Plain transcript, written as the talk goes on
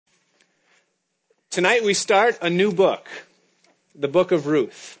Tonight we start a new book, the book of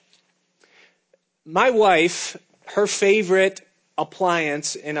Ruth. My wife, her favorite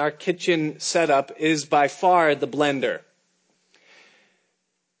appliance in our kitchen setup is by far the blender.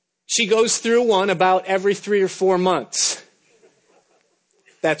 She goes through one about every 3 or 4 months.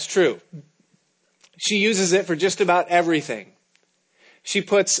 That's true. She uses it for just about everything. She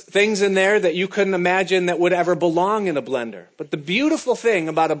puts things in there that you couldn't imagine that would ever belong in a blender. But the beautiful thing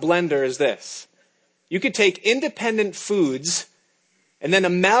about a blender is this. You could take independent foods and then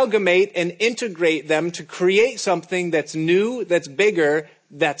amalgamate and integrate them to create something that's new, that's bigger,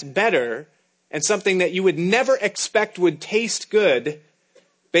 that's better, and something that you would never expect would taste good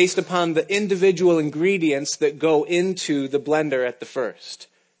based upon the individual ingredients that go into the blender at the first.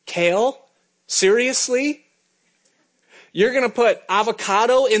 Kale? Seriously? You're going to put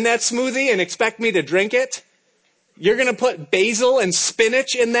avocado in that smoothie and expect me to drink it? You're going to put basil and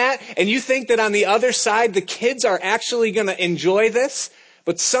spinach in that, and you think that on the other side the kids are actually going to enjoy this?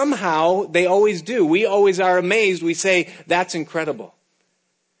 But somehow they always do. We always are amazed. We say, that's incredible.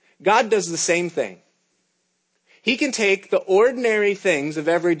 God does the same thing. He can take the ordinary things of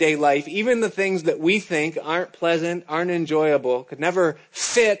everyday life, even the things that we think aren't pleasant, aren't enjoyable, could never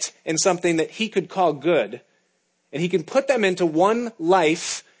fit in something that he could call good, and he can put them into one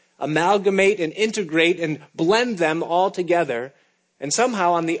life, amalgamate and integrate and blend them all together. And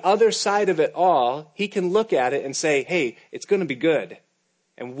somehow on the other side of it all, he can look at it and say, hey, it's going to be good.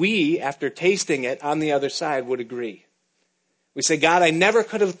 And we, after tasting it on the other side, would agree. We say, God, I never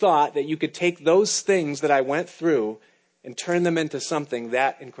could have thought that you could take those things that I went through and turn them into something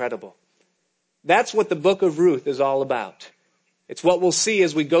that incredible. That's what the book of Ruth is all about. It's what we'll see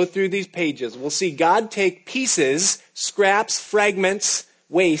as we go through these pages. We'll see God take pieces, scraps, fragments,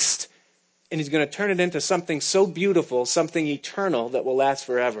 waste, and he's going to turn it into something so beautiful, something eternal that will last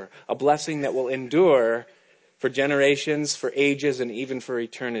forever, a blessing that will endure for generations, for ages, and even for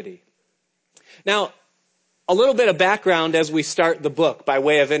eternity. Now, a little bit of background as we start the book by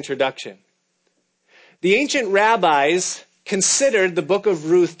way of introduction. The ancient rabbis considered the book of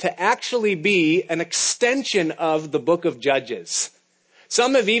Ruth to actually be an extension of the book of Judges.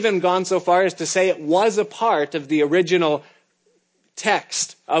 Some have even gone so far as to say it was a part of the original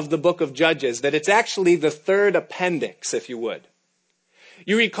text of the book of Judges, that it's actually the third appendix, if you would.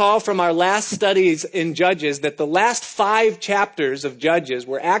 You recall from our last studies in Judges that the last 5 chapters of Judges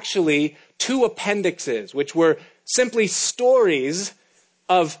were actually 2 appendixes, which were simply stories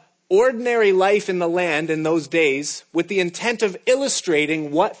of ordinary life in the land in those days with the intent of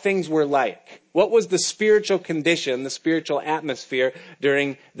illustrating what things were like. What was the spiritual condition, the spiritual atmosphere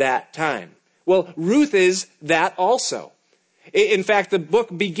during that time? Well, Ruth is that also. In fact, the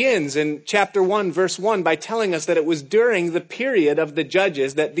book begins in chapter 1, verse 1, by telling us that it was during the period of the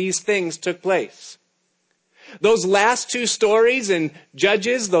Judges that these things took place. Those last 2 stories in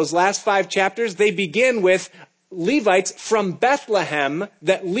Judges, those last 5 chapters, they begin with Levites from Bethlehem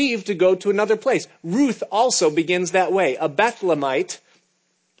that leave to go to another place. Ruth also begins that way, a Bethlehemite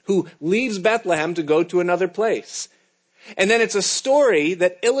who leaves Bethlehem to go to another place. And then it's a story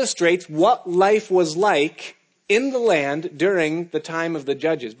that illustrates what life was like in the land during the time of the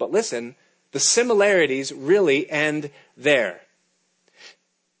Judges. But listen, the similarities really end there.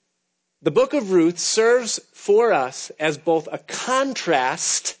 The book of Ruth serves for us as both a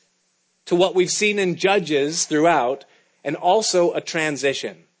contrast to what we've seen in Judges throughout, and also a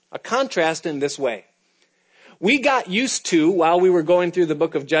transition. A contrast in this way. We got used to, while we were going through the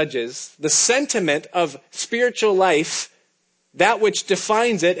book of Judges, the sentiment of spiritual life, that which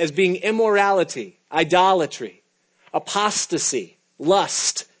defines it as being immorality, idolatry, apostasy,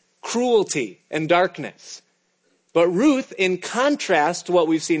 lust, cruelty, and darkness. But Ruth, in contrast to what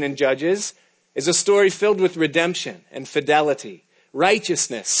we've seen in Judges, is a story filled with redemption and fidelity,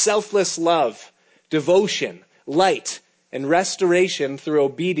 righteousness, selfless love, devotion, light, and restoration through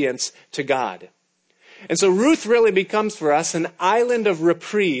obedience to God. And so Ruth really becomes for us an island of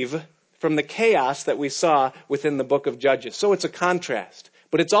reprieve from the chaos that we saw within the book of Judges. So it's a contrast,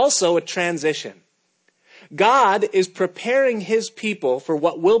 but it's also a transition. God is preparing his people for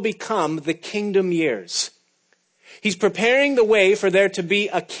what will become the kingdom years. He's preparing the way for there to be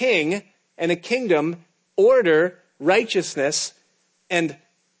a king and a kingdom, order, righteousness, and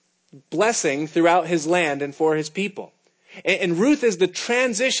blessing throughout his land and for his people. And Ruth is the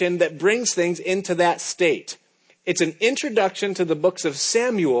transition that brings things into that state. It's an introduction to the books of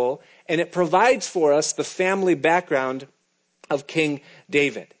Samuel, and it provides for us the family background of King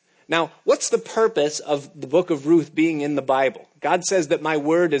David. Now, what's the purpose of the book of Ruth being in the Bible? God says that my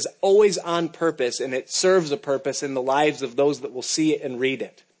word is always on purpose, and it serves a purpose in the lives of those that will see it and read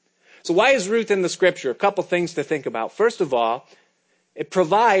it. So why is Ruth in the scripture? A couple things to think about. First of all, it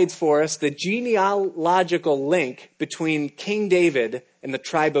provides for us the genealogical link between King David and the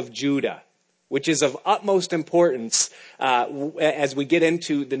tribe of Judah, which is of utmost importance as we get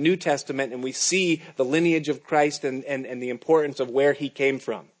into the New Testament and we see the lineage of Christ and the importance of where he came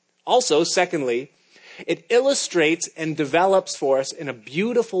from. Also, secondly, it illustrates and develops for us in a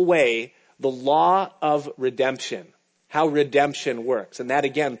beautiful way the law of redemption, how redemption works. And that,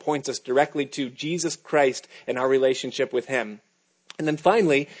 again, points us directly to Jesus Christ and our relationship with him. And then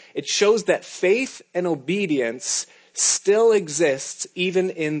finally, it shows that faith and obedience still exists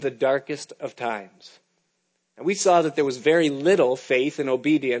even in the darkest of times. And we saw that there was very little faith and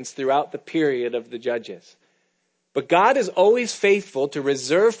obedience throughout the period of the Judges. But God is always faithful to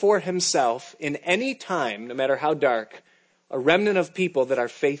reserve for himself in any time, no matter how dark, a remnant of people that are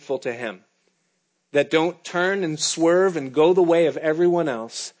faithful to him, that don't turn and swerve and go the way of everyone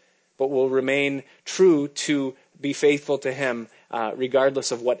else, but will remain true to be faithful to him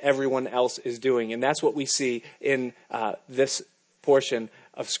regardless of what everyone else is doing. And that's what we see in this portion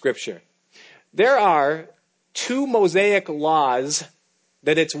of Scripture. There are 2 Mosaic laws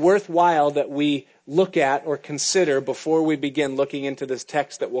that it's worthwhile that we look at or consider before we begin looking into this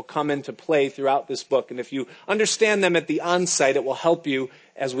text that will come into play throughout this book. And if you understand them at the onset, it will help you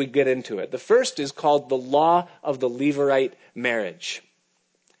as we get into it. The first is called the law of the Levirate marriage.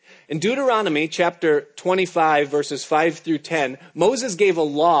 In Deuteronomy chapter 25, verses 5 through 10, Moses gave a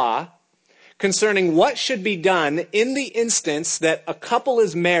law concerning what should be done in the instance that a couple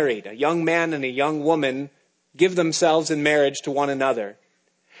is married, a young man and a young woman give themselves in marriage to one another,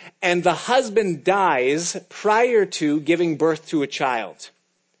 and the husband dies prior to giving birth to a child.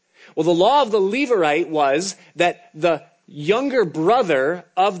 Well, the law of the Levirate was that the younger brother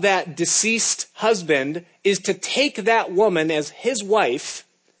of that deceased husband is to take that woman as his wife,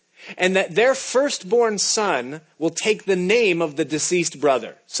 and that their firstborn son will take the name of the deceased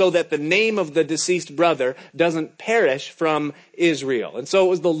brother, so that the name of the deceased brother doesn't perish from Israel. And so it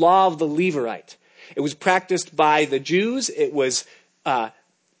was the law of the Levirate. It was practiced by the Jews. It was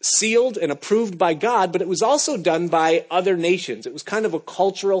sealed and approved by God, but it was also done by other nations. It was kind of a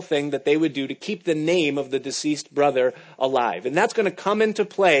cultural thing that they would do to keep the name of the deceased brother alive. And that's going to come into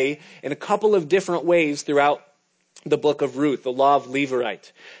play in a couple of different ways throughout the book of Ruth, the law of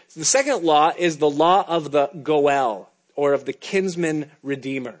Levirate. The second law is the law of the Goel, or of the kinsman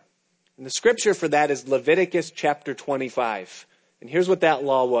redeemer. And the scripture for that is Leviticus chapter 25. And here's what that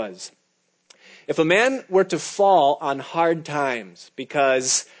law was. If a man were to fall on hard times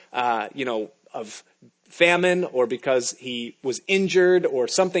because, of famine, or because he was injured, or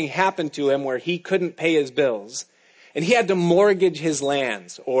something happened to him where he couldn't pay his bills, and he had to mortgage his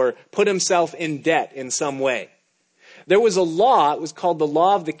lands or put himself in debt in some way, there was a law. It was called the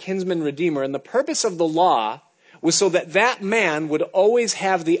law of the kinsman redeemer. And the purpose of the law was so that that man would always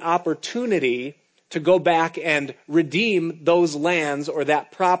have the opportunity to go back and redeem those lands or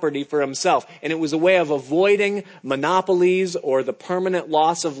that property for himself. And it was a way of avoiding monopolies or the permanent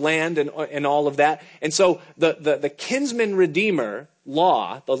loss of land and all of that. And so the kinsman redeemer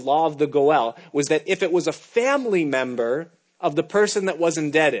law, the law of the Goel, was that if it was a family member of the person that was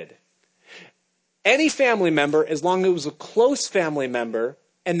indebted, any family member, as long as it was a close family member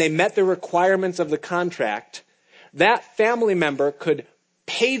and they met the requirements of the contract, that family member could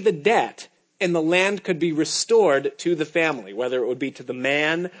pay the debt and the land could be restored to the family, whether it would be to the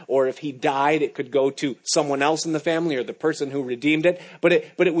man, or if he died, it could go to someone else in the family or the person who redeemed it. But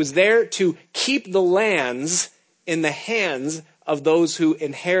it was there to keep the lands in the hands of those who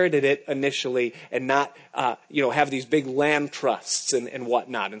inherited it initially, and not have these big land trusts and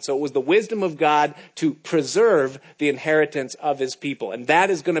whatnot. And so it was the wisdom of God to preserve the inheritance of his people. And that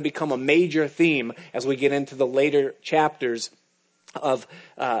is going to become a major theme as we get into the later chapters of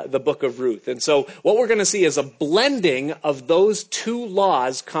the book of Ruth. And so what we're going to see is a blending of those 2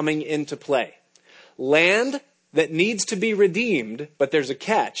 laws coming into play. Land that needs to be redeemed, but there's a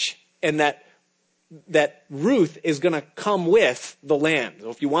catch, and that Ruth is going to come with the land. So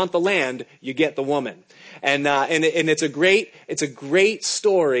if you want the land, you get the woman. And it's a great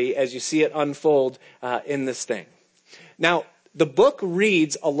story as you see it unfold in this thing. Now, the book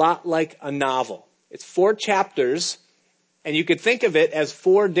reads a lot like a novel. It's 4 chapters, and you could think of it as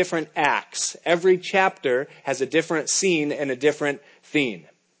 4 different acts. Every chapter has a different scene and a different theme.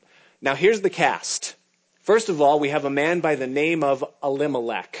 Now, here's the cast. First of all, we have a man by the name of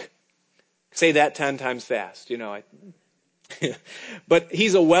Elimelech. Say that 10 times fast, But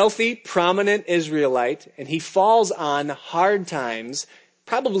he's a wealthy, prominent Israelite, and he falls on hard times,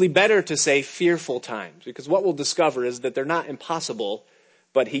 probably better to say fearful times, because what we'll discover is that they're not impossible,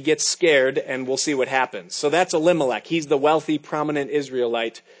 but he gets scared, and we'll see what happens. So that's Elimelech. He's the wealthy, prominent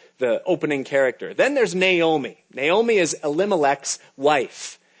Israelite, the opening character. Then there's Naomi. Naomi is Elimelech's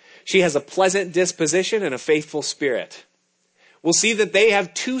wife. She has a pleasant disposition and a faithful spirit. We'll see that they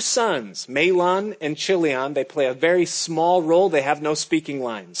have two sons, Mahlon and Chilion. They play a very small role. They have no speaking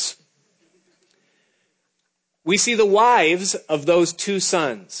lines. We see the wives of those two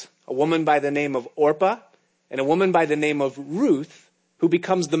sons, a woman by the name of Orpah and a woman by the name of Ruth, who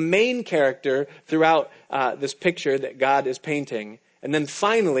becomes the main character throughout this picture that God is painting. And then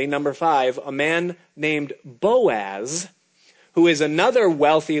finally, number 5, a man named Boaz, who is another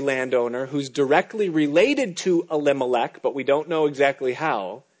wealthy landowner who's directly related to Elimelech, but we don't know exactly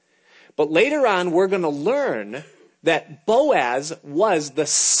how. But later on, we're going to learn that Boaz was the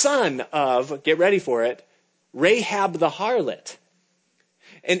son of, get ready for it, Rahab the harlot.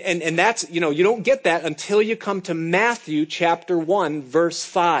 And that's, you don't get that until you come to Matthew chapter 1, verse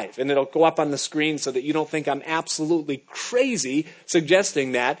 5. And it'll go up on the screen so that you don't think I'm absolutely crazy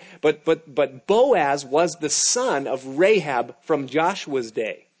suggesting that. But Boaz was the son of Rahab from Joshua's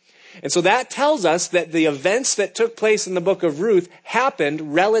day. And so that tells us that the events that took place in the book of Ruth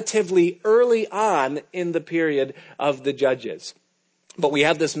happened relatively early on in the period of the Judges. But we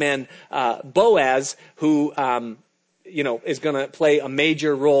have this man, Boaz, who is going to play a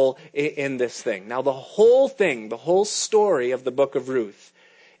major role in this thing. Now, the whole thing, the whole story of the book of Ruth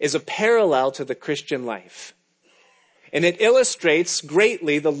is a parallel to the Christian life. And it illustrates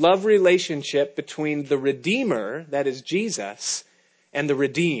greatly the love relationship between the Redeemer, that is Jesus, and the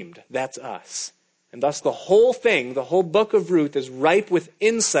redeemed, that's us. And thus the whole thing, the whole book of Ruth is ripe with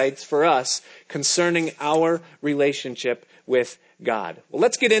insights for us concerning our relationship with God. Well,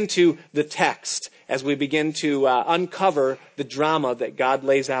 let's get into the text as we begin to uncover the drama that God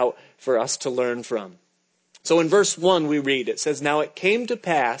lays out for us to learn from. So in verse 1 we read, it says, "Now it came to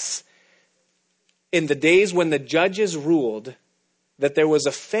pass in the days when the judges ruled that there was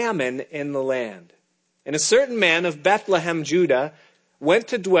a famine in the land. And a certain man of Bethlehem, Judah, went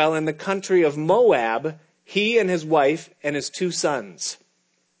to dwell in the country of Moab, he and his wife and his 2 sons.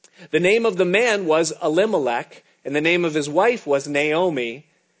 The name of the man was Elimelech, and the name of his wife was Naomi,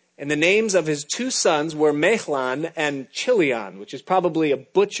 and the names of his 2 sons were Mahlon and Chilion," which is probably a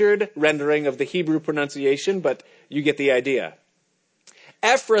butchered rendering of the Hebrew pronunciation, but you get the idea.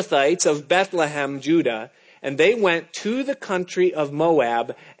 "Ephrathites of Bethlehem, Judah, and they went to the country of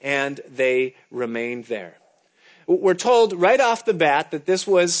Moab, and they remained there." We're told right off the bat that this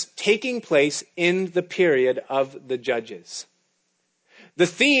was taking place in the period of the Judges. The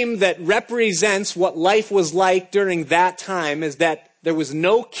theme that represents what life was like during that time is that there was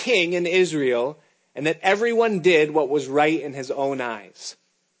no king in Israel and that everyone did what was right in his own eyes.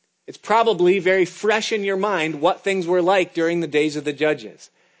 It's probably very fresh in your mind what things were like during the days of the Judges.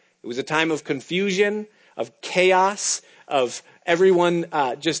 It was a time of confusion, of chaos, of everyone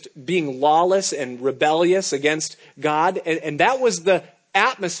just being lawless and rebellious against God. And that was the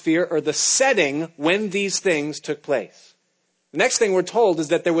atmosphere or the setting when these things took place. The next thing we're told is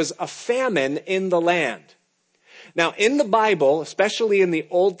that there was a famine in the land. Now, in the Bible, especially in the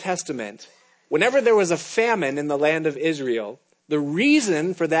Old Testament, whenever there was a famine in the land of Israel, the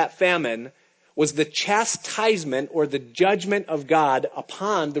reason for that famine was the chastisement or the judgment of God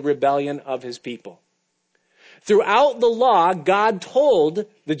upon the rebellion of his people. Throughout the law, God told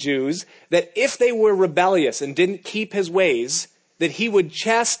the Jews that if they were rebellious and didn't keep his ways, that he would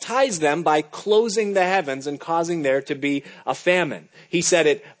chastise them by closing the heavens and causing there to be a famine. He said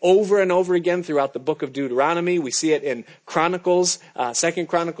it over and over again throughout the book of Deuteronomy. We see it in Chronicles, 2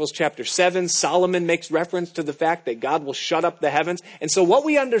 Chronicles chapter 7. Solomon makes reference to the fact that God will shut up the heavens. And so what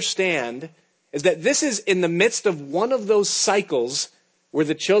we understand is that this is in the midst of one of those cycles where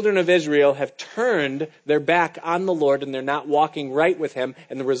the children of Israel have turned their back on the Lord and they're not walking right with him.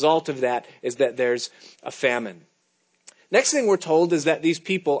 And the result of that is that there's a famine. Next thing we're told is that these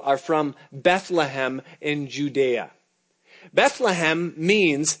people are from Bethlehem in Judea. Bethlehem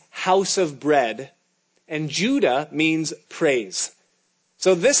means house of bread, and Judah means praise.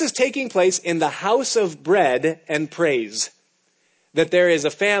 So this is taking place in the house of bread and praise, that there is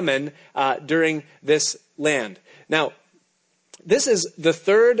a famine during this land. Now, this is the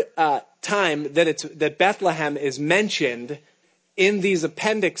third time that Bethlehem is mentioned in these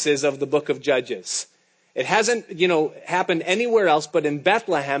appendixes of the book of Judges. It hasn't, happened anywhere else but in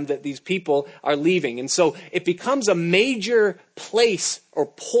Bethlehem that these people are leaving. And so it becomes a major place or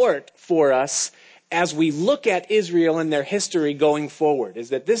port for us as we look at Israel and their history going forward, is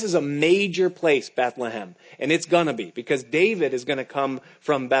that this is a major place, Bethlehem. And it's going to be, because David is going to come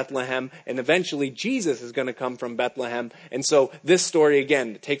from Bethlehem, and eventually Jesus is going to come from Bethlehem. And so this story,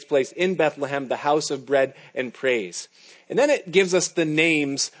 again, takes place in Bethlehem, the house of bread and praise. And then it gives us the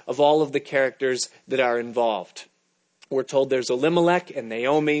names of all of the characters that are involved. We're told there's Elimelech and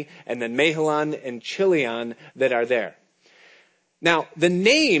Naomi, and then Mahlon and Chilion that are there. Now, the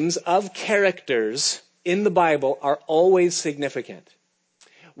names of characters in the Bible are always significant.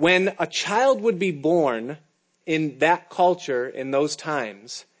 When a child would be born in that culture, in those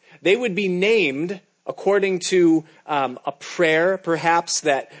times, they would be named according to a prayer, perhaps,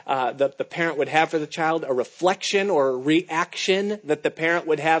 that the parent would have for the child, a reflection or a reaction that the parent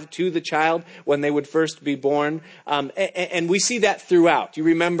would have to the child when they would first be born. And we see that throughout. You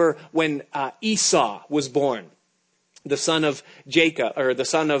remember when Esau was born, the son of Jacob, or the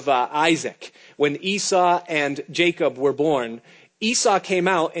son of Isaac. When Esau and Jacob were born, Esau came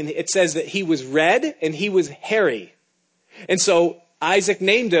out, and it says that he was red and he was hairy. And so Isaac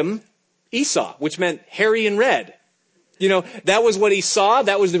named him Esau, which meant hairy and red. You know, that was what he saw.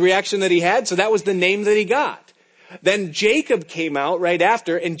 That was the reaction that he had. So that was the name that he got. Then Jacob came out right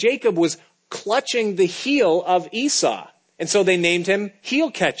after, and Jacob was clutching the heel of Esau. And so they named him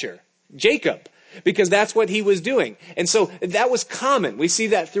heel catcher, Jacob, because that's what he was doing. And so that was common. We see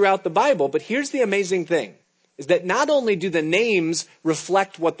that throughout the Bible. But here's the amazing thing, is that not only do the names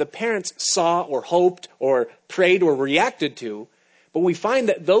reflect what the parents saw or hoped or prayed or reacted to, but we find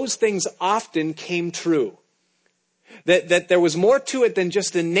that those things often came true. That there was more to it than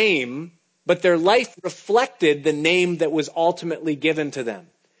just a name, but their life reflected the name that was ultimately given to them.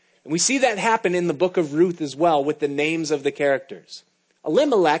 And we see that happen in the book of Ruth as well, with the names of the characters.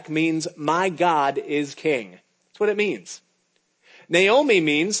 Elimelech means, my God is king. That's what it means. Naomi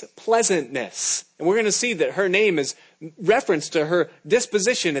means pleasantness. And we're going to see that her name is reference to her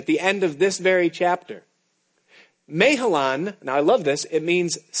disposition at the end of this very chapter. Mahlon, now I love this, it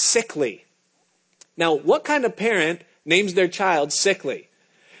means sickly. Now, what kind of parent names their child sickly?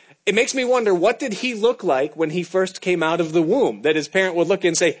 It makes me wonder, what did he look like when he first came out of the womb? That his parent would look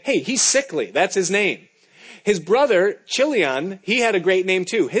and say, hey, he's sickly. That's his name. His brother, Chilion, he had a great name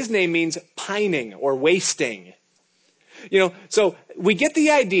too. His name means pining or wasting. You know, so we get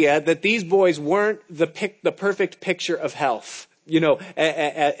the idea that these boys weren't the perfect picture of health. You know,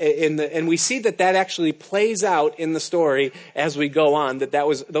 and we see that actually plays out in the story as we go on,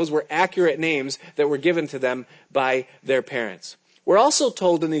 those were accurate names that were given to them by their parents. We're also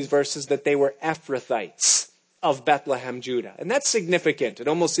told in these verses that they were Ephrathites of Bethlehem, Judah. And that's significant. It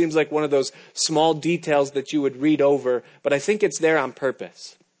almost seems like one of those small details that you would read over, but I think it's there on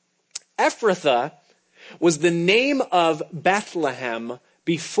purpose. Ephrathah was the name of Bethlehem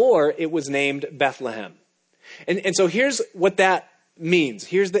before it was named Bethlehem. And so here's what that means.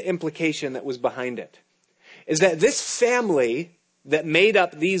 Here's the implication that was behind it. Is that this family that made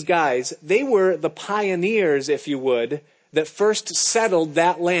up these guys, they were the pioneers, if you would, that first settled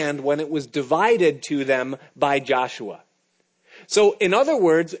that land when it was divided to them by Joshua. So in other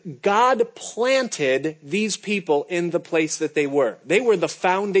words, God planted these people in the place that they were. They were the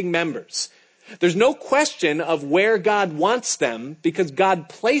founding members. There's no question of where God wants them, because God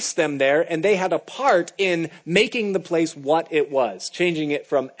placed them there, and they had a part in making the place what it was, changing it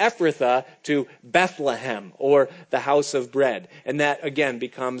from Ephrathah to Bethlehem, or the house of bread. And that, again,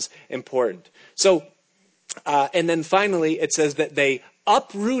 becomes important. So, and then finally, it says that they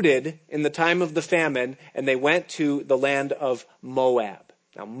uprooted in the time of the famine, and they went to the land of Moab.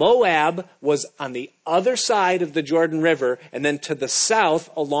 Now, Moab was on the other side of the Jordan River, and then to the south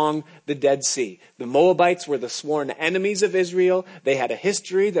along the Dead Sea. The Moabites were the sworn enemies of Israel. They had a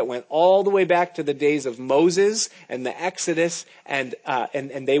history that went all the way back to the days of Moses and the Exodus, and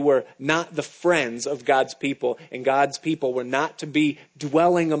they were not the friends of God's people, and God's people were not to be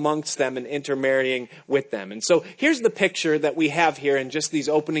dwelling amongst them and intermarrying with them. And so here's the picture that we have here in just these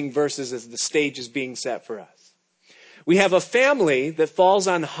opening verses as the stage is being set for us. We have a family that falls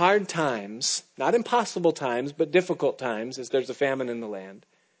on hard times, not impossible times, but difficult times, as there's a famine in the land.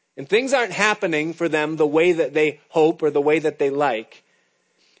 And things aren't happening for them the way that they hope or the way that they like.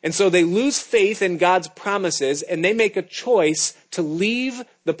 And so they lose faith in God's promises, and they make a choice to leave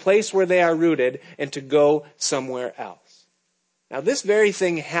the place where they are rooted and to go somewhere else. Now, this very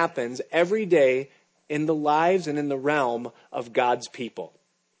thing happens every day in the lives and in the realm of God's people.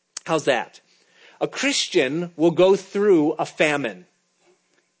 How's that? A Christian will go through a famine,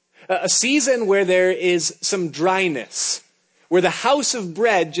 a season where there is some dryness, where the house of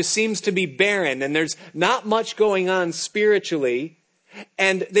bread just seems to be barren and there's not much going on spiritually.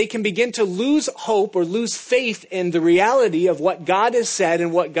 And they can begin to lose hope or lose faith in the reality of what God has said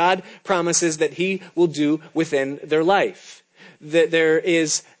and what God promises that he will do within their life. That there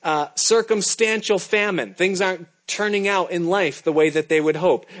is circumstantial famine. Things aren't turning out in life the way that they would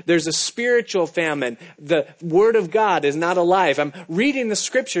hope. There's a spiritual famine. The Word of God is not alive. I'm reading the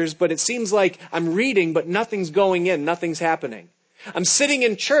scriptures, but it seems like I'm reading, but nothing's going in, nothing's happening. I'm sitting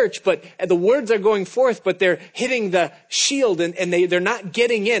in church, but the words are going forth, but they're hitting the shield and they're not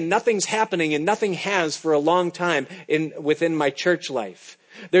getting in. Nothing's happening, and nothing has for a long time within my church life.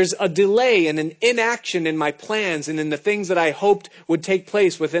 There's a delay and an inaction in my plans and in the things that I hoped would take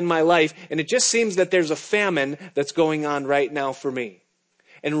place within my life, and it just seems that there's a famine that's going on right now for me.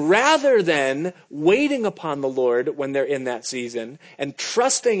 And rather than waiting upon the Lord when they're in that season and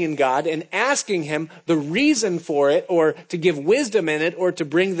trusting in God and asking him the reason for it, or to give wisdom in it, or to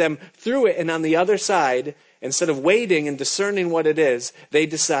bring them through it and on the other side, instead of waiting and discerning what it is, they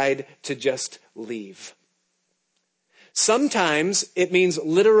decide to just leave. Sometimes it means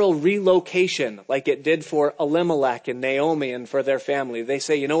literal relocation, like it did for Elimelech and Naomi and for their family. They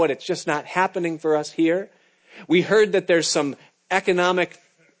say, you know what, it's just not happening for us here. We heard that there's some economic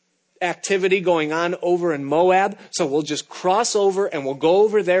activity going on over in Moab, so we'll just cross over and we'll go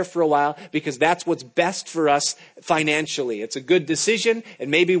over there for a while because that's what's best for us financially. It's a good decision,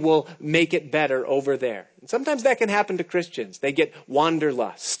 and maybe we'll make it better over there. And sometimes that can happen to Christians. They get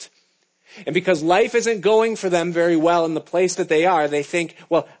wanderlust. And because life isn't going for them very well in the place that they are, they think,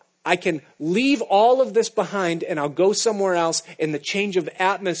 well, I can leave all of this behind and I'll go somewhere else, and the change of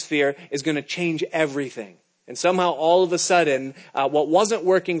atmosphere is going to change everything. And somehow all of a sudden, what wasn't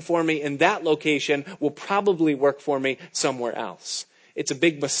working for me in that location will probably work for me somewhere else. It's a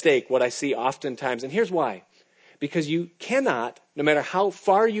big mistake, what I see oftentimes. And here's why. Because you cannot, no matter how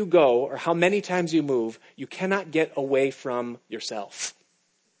far you go or how many times you move, you cannot get away from yourself.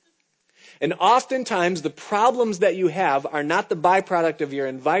 And oftentimes the problems that you have are not the byproduct of your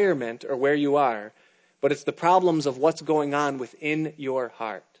environment or where you are, but it's the problems of what's going on within your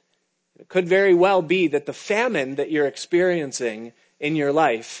heart. It could very well be that the famine that you're experiencing in your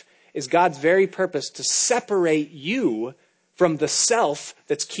life is God's very purpose to separate you from the self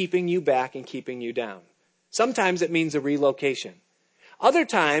that's keeping you back and keeping you down. Sometimes it means a relocation. Other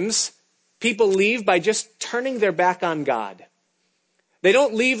times, people leave by just turning their back on God. They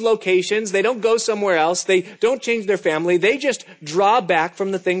don't leave locations. They don't go somewhere else. They don't change their family. They just draw back from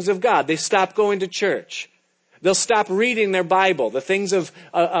the things of God. They stop going to church. They'll stop reading their Bible. The things of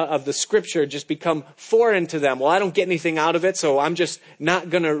the Scripture just become foreign to them. Well, I don't get anything out of it, so I'm just not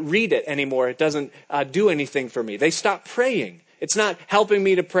going to read it anymore. It doesn't do anything for me. They stop praying. It's not helping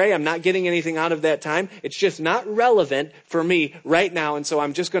me to pray. I'm not getting anything out of that time. It's just not relevant for me right now, and so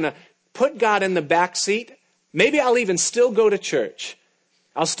I'm just going to put God in the back seat. Maybe I'll even still go to church.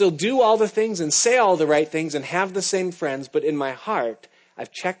 I'll still do all the things and say all the right things and have the same friends, but in my heart,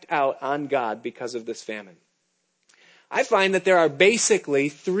 I've checked out on God because of this famine. I find that there are basically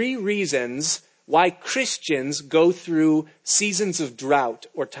 3 reasons why Christians go through seasons of drought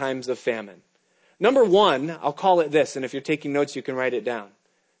or times of famine. Number 1, I'll call it this, and if you're taking notes, you can write it down.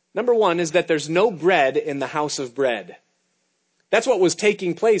 Number 1 is that there's no bread in the house of bread. That's what was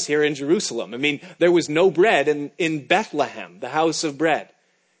taking place here in Jerusalem. I mean, there was no bread in Bethlehem, the house of bread.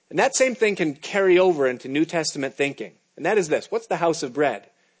 And that same thing can carry over into New Testament thinking. And that is this. What's the house of bread?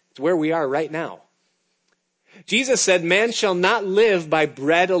 It's where we are right now. Jesus said, man shall not live by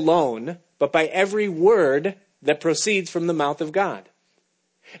bread alone, but by every word that proceeds from the mouth of God.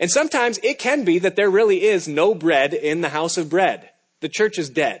 And sometimes it can be that there really is no bread in the house of bread. The church is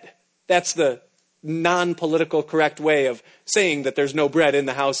dead. That's the non-political correct way of saying that there's no bread in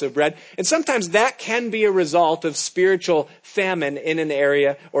the house of bread. And sometimes that can be a result of spiritual famine in an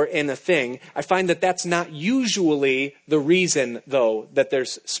area or in a thing. I find that that's not usually the reason, though, that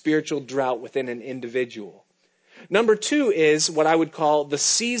there's spiritual drought within an individual. Number 2 is what I would call the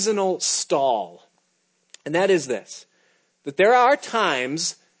seasonal stall. And that is this, that there are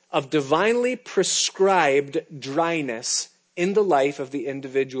times of divinely prescribed dryness in the life of the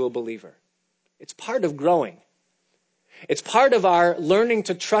individual believer. It's part of growing. It's part of our learning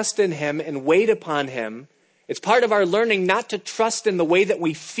to trust in him and wait upon him. It's part of our learning not to trust in the way that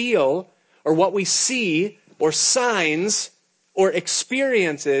we feel or what we see or signs or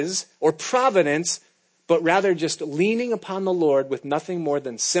experiences or providence, but rather just leaning upon the Lord with nothing more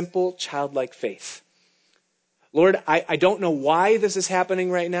than simple childlike faith. Lord, I don't know why this is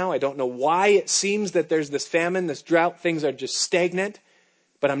happening right now. I don't know why it seems that there's this famine, this drought, things are just stagnant.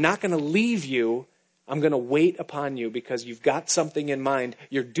 But I'm not going to leave you I'm going to wait upon you because you've got something in mind.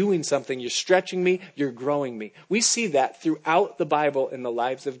 You're doing something. You're stretching me. You're growing me. We see that throughout the Bible in the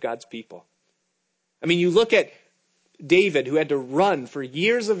lives of God's people. I mean, you look at David, who had to run for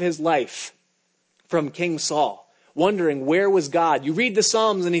years of his life from King Saul, wondering where was God. You read the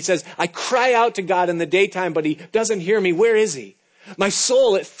Psalms and he says, I cry out to God in the daytime, but he doesn't hear me. Where is he? My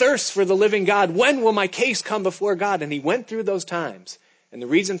soul, it thirsts for the living God. When will my case come before God? And he went through those times. And the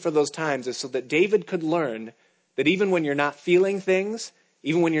reason for those times is so that David could learn that even when you're not feeling things,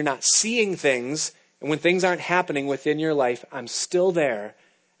 even when you're not seeing things, and when things aren't happening within your life, I'm still there,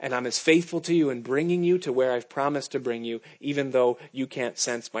 and I'm as faithful to you in bringing you to where I've promised to bring you, even though you can't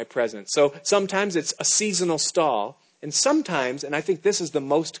sense my presence. So sometimes it's a seasonal stall, and sometimes, and I think this is the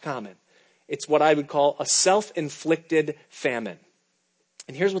most common, it's what I would call a self-inflicted famine.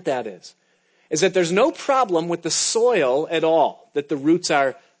 And here's what that is that there's no problem with the soil at all that the roots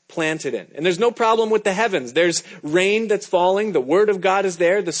are planted in. And there's no problem with the heavens. There's rain that's falling. The Word of God is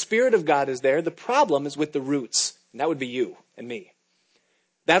there. The Spirit of God is there. The problem is with the roots. And that would be you and me.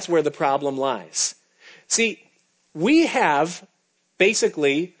 That's where the problem lies. See, we have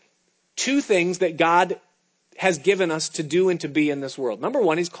basically two things that God has given us to do and to be in this world. Number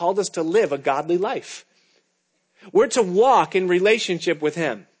one, He's called us to live a godly life. We're to walk in relationship with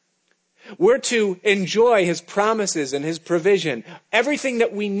Him. We're to enjoy His promises and His provision. Everything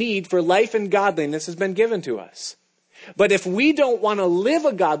that we need for life and godliness has been given to us. But if we don't want to live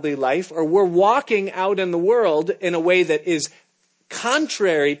a godly life, or we're walking out in the world in a way that is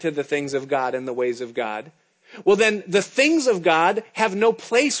contrary to the things of God and the ways of God, well then the things of God have no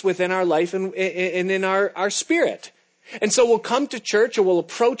place within our life and in our spirit. And so we'll come to church or we'll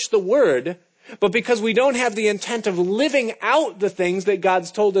approach the Word, but because we don't have the intent of living out the things that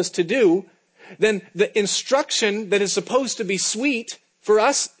God's told us to do, then the instruction that is supposed to be sweet for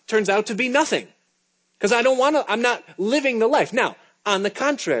us turns out to be nothing. Because I'm not living the life. Now, on the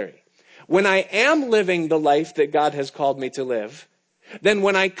contrary, when I am living the life that God has called me to live, then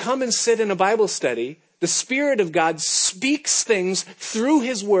when I come and sit in a Bible study, the Spirit of God speaks things through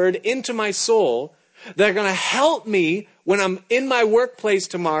His Word into my soul that are going to help me when I'm in my workplace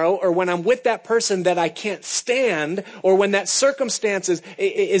tomorrow, or when I'm with that person that I can't stand, or when that circumstance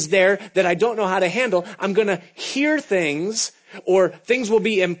is there that I don't know how to handle. I'm going to hear things, or things will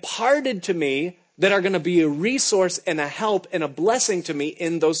be imparted to me that are going to be a resource and a help and a blessing to me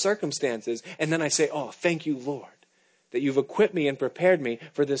in those circumstances. And then I say, oh, thank you, Lord, that you've equipped me and prepared me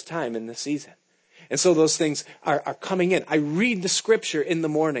for this time in this season. And so those things are coming in. I read the Scripture in the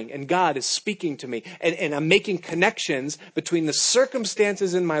morning, and God is speaking to me. And I'm making connections between the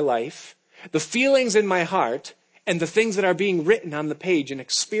circumstances in my life, the feelings in my heart, and the things that are being written on the page and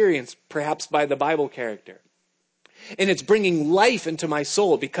experienced perhaps by the Bible character. And it's bringing life into my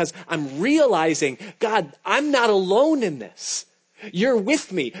soul because I'm realizing, God, I'm not alone in this. You're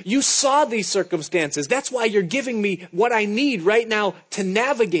with me. You saw these circumstances. That's why you're giving me what I need right now to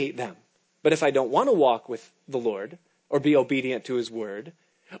navigate them. But if I don't want to walk with the Lord, or be obedient to His Word,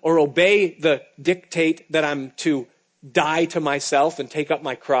 or obey the dictate that I'm to die to myself and take up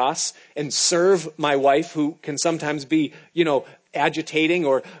my cross and serve my wife, who can sometimes be, agitating,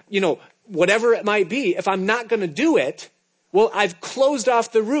 or, whatever it might be, if I'm not going to do it, well, I've closed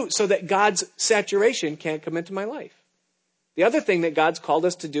off the route so that God's saturation can't come into my life. The other thing that God's called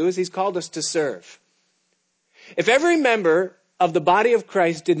us to do is He's called us to serve. If every member of the body of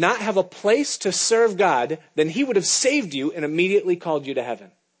Christ did not have a place to serve God, then He would have saved you and immediately called you to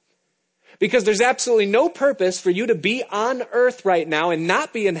heaven. Because there's absolutely no purpose for you to be on earth right now and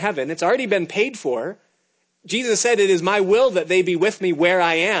not be in heaven. It's already been paid for. Jesus said, it is my will that they be with me where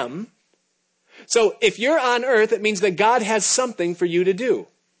I am. So if you're on earth, it means that God has something for you to do.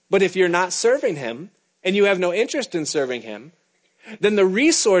 But if you're not serving Him, and you have no interest in serving Him, then the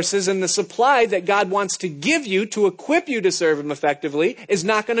resources and the supply that God wants to give you to equip you to serve Him effectively is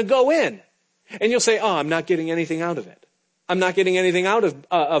not going to go in. And you'll say, oh, I'm not getting anything out of it. I'm not getting anything out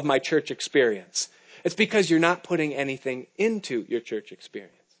of my church experience. It's because you're not putting anything into your church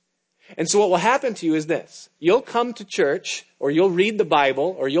experience. And so what will happen to you is this. You'll come to church, or you'll read the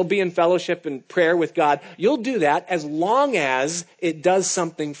Bible, or you'll be in fellowship and prayer with God. You'll do that as long as it does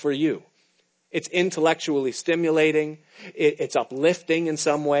something for you. It's intellectually stimulating. It's uplifting in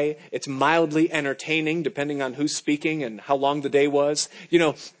some way. It's mildly entertaining, depending on who's speaking and how long the day was.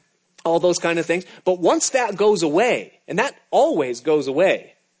 All those kind of things. But once that goes away, and that always goes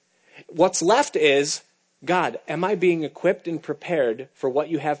away, what's left is, God, am I being equipped and prepared for what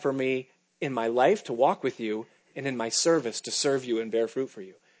you have for me in my life to walk with you, and in my service to serve you and bear fruit for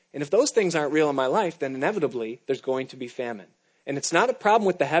you? And if those things aren't real in my life, then inevitably there's going to be famine. And it's not a problem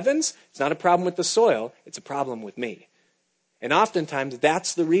with the heavens. It's not a problem with the soil. It's a problem with me. And oftentimes,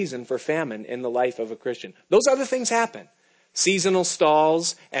 that's the reason for famine in the life of a Christian. Those other things happen. Seasonal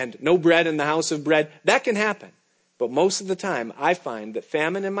stalls and no bread in the house of bread, that can happen. But most of the time, I find that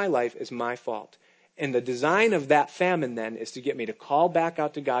famine in my life is my fault. And the design of that famine then is to get me to call back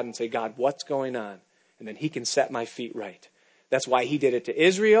out to God and say, God, what's going on? And then he can set my feet right. That's why he did it to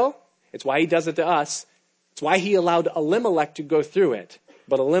Israel. It's why he does it to us. It's why he allowed Elimelech to go through it.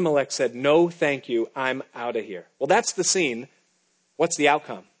 But Elimelech said, no, thank you, I'm out of here. Well, that's the scene. What's the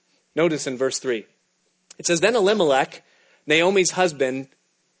outcome? Notice in verse 3. It says, then Elimelech, Naomi's husband,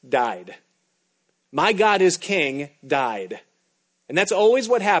 died. My God is king, died. And that's always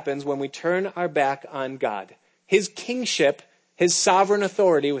what happens when we turn our back on God. His kingship, his sovereign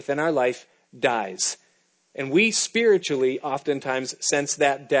authority within our life dies. And we spiritually oftentimes sense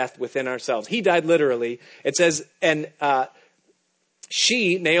that death within ourselves. He died literally. It says, and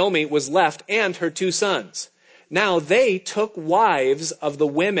she, Naomi, was left and her 2 sons. Now they took wives of the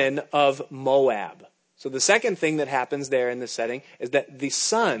women of Moab. So the second thing that happens there in this setting is that the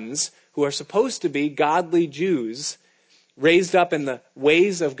sons, who are supposed to be godly Jews, raised up in the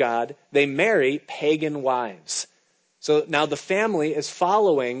ways of God, they marry pagan wives. So now the family is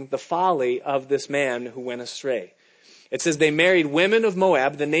following the folly of this man who went astray. It says they married women of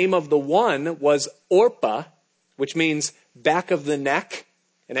Moab. The name of the one was Orpah, which means back of the neck.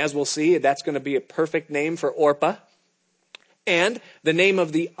 And as we'll see, that's going to be a perfect name for Orpah. And the name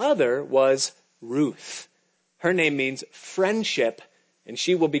of the other was Ruth. Her name means friendship, and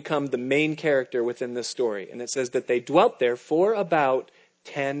she will become the main character within this story. And it says that they dwelt there for about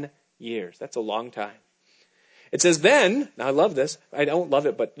 10 years. That's a long time. It says then, now I love this, I don't love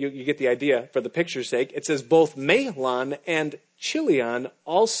it, but you get the idea for the picture's sake. It says both Mahlon and Chilion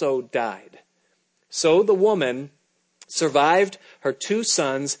also died. So the woman survived her 2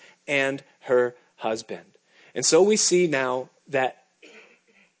 sons and her husband. And so we see now that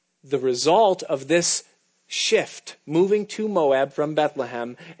the result of this shift, moving to Moab from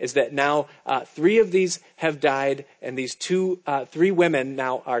Bethlehem, is that now 3 of these have died, and these 3 women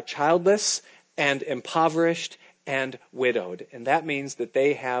now are childless and impoverished and widowed. And that means that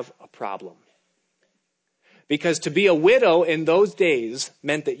they have a problem. Because to be a widow in those days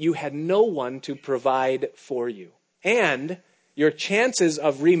meant that you had no one to provide for you. And your chances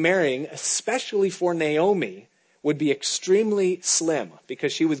of remarrying, especially for Naomi, would be extremely slim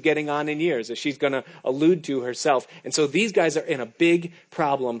because she was getting on in years, as she's going to allude to herself. And so these guys are in a big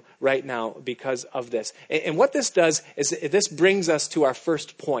problem right now because of this. And what this does is this brings us to our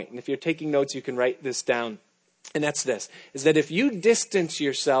first point. And if you're taking notes, you can write this down. And that's this, is that if you distance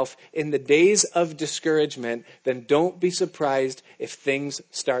yourself in the days of discouragement, then don't be surprised if things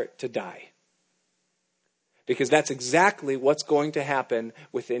start to die. Because that's exactly what's going to happen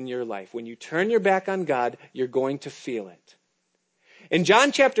within your life. When you turn your back on God, you're going to feel it. In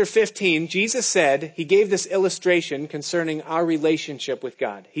John chapter 15, Jesus said, he gave this illustration concerning our relationship with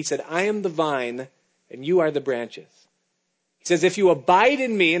God. He said, I am the vine and you are the branches. He says, if you abide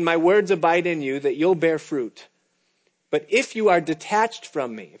in me and my words abide in you, that you'll bear fruit. But if you are detached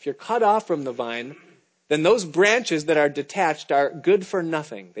from me, if you're cut off from the vine, then those branches that are detached are good for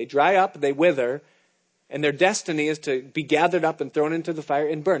nothing. They dry up, they wither, and their destiny is to be gathered up and thrown into the fire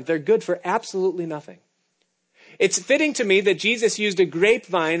and burned. They're good for absolutely nothing. It's fitting to me that Jesus used a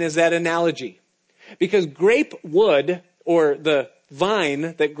grapevine as that analogy. Because grape wood, or the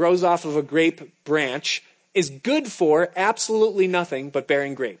vine that grows off of a grape branch, is good for absolutely nothing but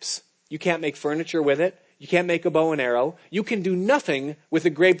bearing grapes. You can't make furniture with it. You can't make a bow and arrow. You can do nothing with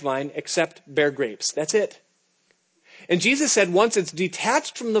a grapevine except bear grapes. That's it. And Jesus said once it's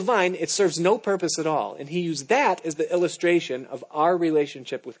detached from the vine, it serves no purpose at all. And he used that as the illustration of our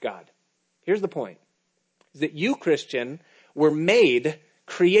relationship with God. Here's the point. Is that you, Christian, were made,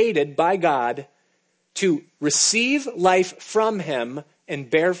 created by God to receive life from him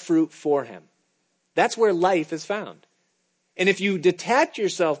and bear fruit for him. That's where life is found. And if you detach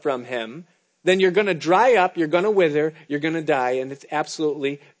yourself from him, then you're going to dry up, you're going to wither, you're going to die, and it's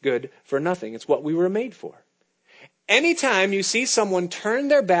absolutely good for nothing. It's what we were made for. Anytime you see someone turn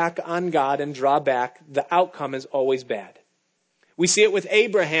their back on God and draw back, the outcome is always bad. We see it with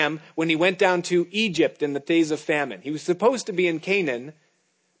Abraham when he went down to Egypt in the days of famine. He was supposed to be in Canaan,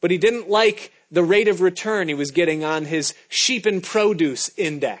 but he didn't like the rate of return he was getting on his sheep and produce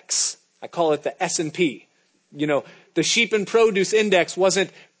index. I call it the S&P. You know, the sheep and produce index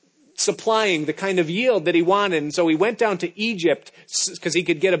wasn't supplying the kind of yield that he wanted. And so he went down to Egypt because he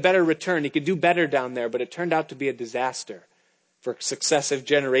could get a better return. He could do better down there, but it turned out to be a disaster for successive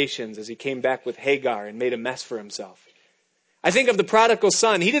generations as he came back with Hagar and made a mess for himself. I think of the prodigal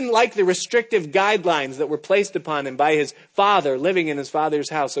son. He didn't like the restrictive guidelines that were placed upon him by his father living in his father's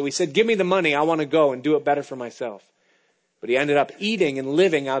house. So he said, give me the money. I want to go and do it better for myself. But he ended up eating and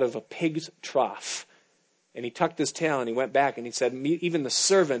living out of a pig's trough. And he tucked his tail and he went back and he said, even the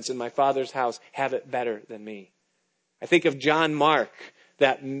servants in my father's house have it better than me. I think of John Mark,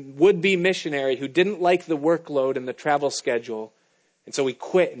 that would-be missionary who didn't like the workload and the travel schedule. And so he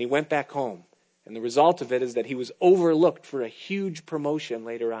quit and he went back home. And the result of it is that he was overlooked for a huge promotion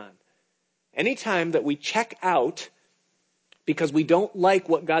later on. Anytime that we check out because we don't like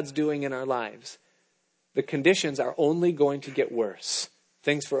what God's doing in our lives, the conditions are only going to get worse.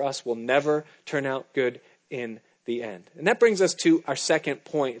 Things for us will never turn out good in the end. And that brings us to our second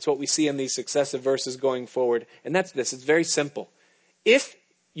point. It's what we see in these successive verses going forward. And that's this. It's very simple. If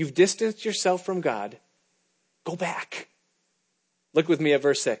you've distanced yourself from God, go back. Look with me at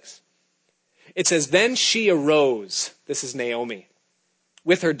verse 6. It says, then she arose, this is Naomi,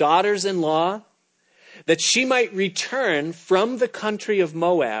 with her daughters-in-law, that she might return from the country of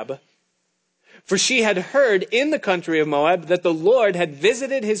Moab. For she had heard in the country of Moab that the Lord had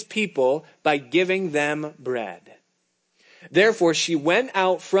visited his people by giving them bread. Therefore she went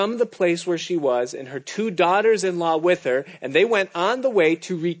out from the place where she was, and her 2 daughters-in-law with her, and they went on the way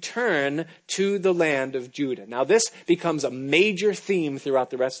to return to the land of Judah. Now this becomes a major theme throughout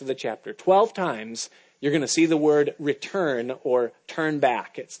the rest of the chapter. 12 times you're going to see the word return or turn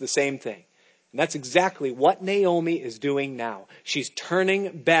back. It's the same thing. And that's exactly what Naomi is doing now. She's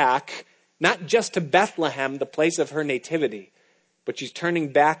turning back, not just to Bethlehem, the place of her nativity, but she's turning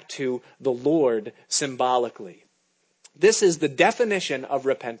back to the Lord symbolically. This is the definition of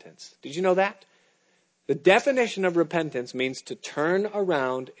repentance. Did you know that? The definition of repentance means to turn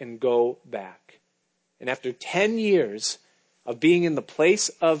around and go back. And after 10 years of being in the place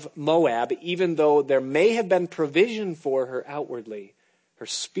of Moab, even though there may have been provision for her outwardly, her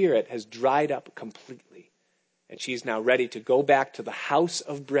spirit has dried up completely. And she's now ready to go back to the house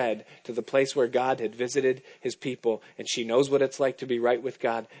of bread, to the place where God had visited his people. And she knows what it's like to be right with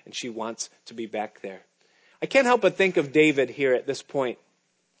God, and she wants to be back there. I can't help but think of David here at this point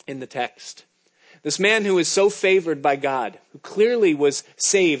in the text. This man who is so favored by God, who clearly was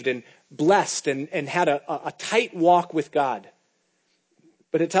saved and blessed and had a tight walk with God.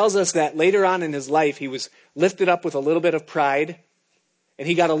 But it tells us that later on in his life, he was lifted up with a little bit of pride, and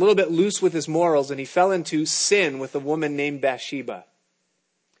he got a little bit loose with his morals, and he fell into sin with a woman named Bathsheba.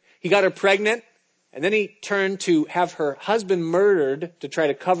 He got her pregnant, and then he turned to have her husband murdered to try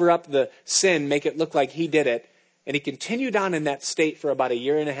to cover up the sin, make it look like he did it. And he continued on in that state for about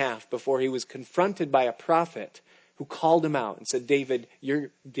 1.5 years before he was confronted by a prophet who called him out and said, David,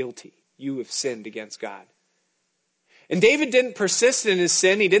 you're guilty. You have sinned against God. And David didn't persist in his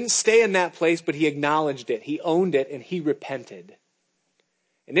sin. He didn't stay in that place, but he acknowledged it. He owned it, and he repented.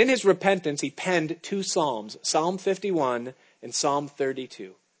 And in his repentance, he penned 2 psalms, Psalm 51 and Psalm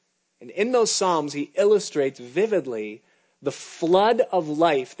 32. And in those Psalms, he illustrates vividly the flood of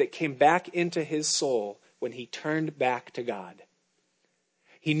life that came back into his soul when he turned back to God.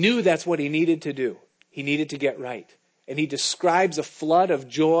 He knew that's what he needed to do. He needed to get right. And he describes a flood of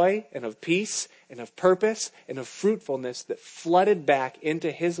joy and of peace and of purpose and of fruitfulness that flooded back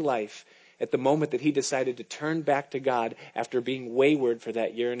into his life at the moment that he decided to turn back to God after being wayward for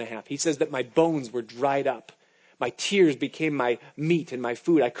that 1.5 years. He says that my bones were dried up. My tears became my meat and my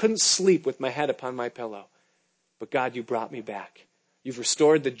food. I couldn't sleep with my head upon my pillow. But God, you brought me back. You've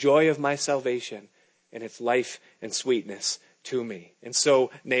restored the joy of my salvation and its life and sweetness to me. And so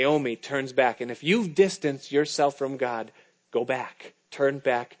Naomi turns back. And if you've distanced yourself from God, go back. Turn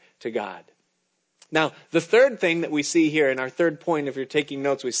back to God. Now, the third thing that we see here, and our third point, if you're taking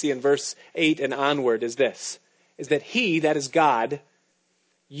notes, we see in verse 8 and onward is this, is that he, that is God,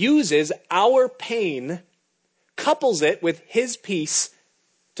 uses our pain, couples it with his peace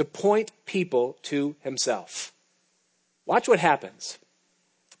to point people to himself. Watch what happens.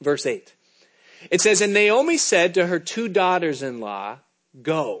 Verse 8. It says, and Naomi said to her 2 daughters-in-law,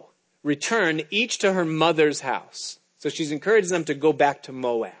 go, return each to her mother's house. So she's encouraged them to go back to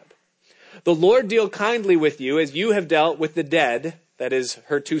Moab. The Lord deal kindly with you as you have dealt with the dead, that is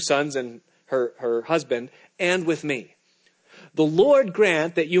her 2 sons and her husband, and with me. The Lord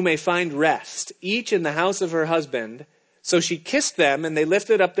grant that you may find rest, each in the house of her husband. So she kissed them, and they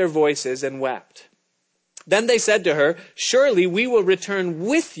lifted up their voices and wept. Then they said to her, surely we will return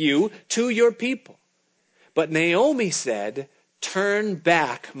with you to your people. But Naomi said, turn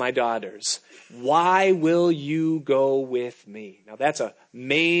back, my daughters. Why will you go with me? Now that's a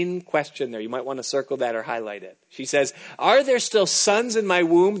main question there. You might want to circle that or highlight it. She says, are there still sons in my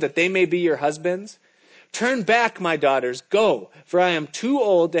womb that they may be your husbands? Turn back, my daughters, go, for I am too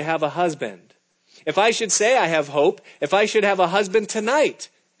old to have a husband. If I should say I have hope, if I should have a husband tonight,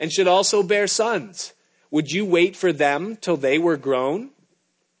 and should also bear sons, would you wait for them till they were grown?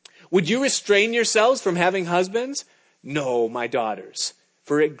 Would you restrain yourselves from having husbands? No, my daughters,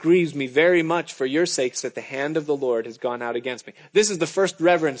 for it grieves me very much for your sakes that the hand of the Lord has gone out against me. This is the first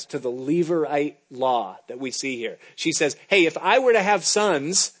reference to the Levirate law that we see here. She says, hey, if I were to have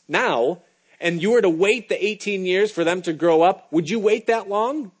sons now, and you were to wait the 18 years for them to grow up, would you wait that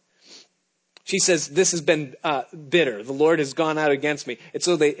long? She says, this has been bitter. The Lord has gone out against me. And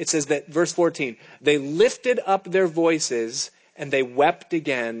so it says that, verse 14, they lifted up their voices and they wept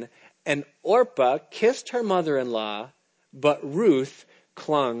again. And Orpah kissed her mother-in-law, but Ruth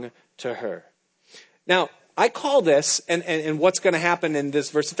clung to her. Now, I call this, and what's going to happen in this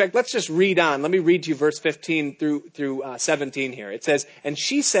verse. In fact, let's just read on. Let me read you verse 15 through 17 here. It says, and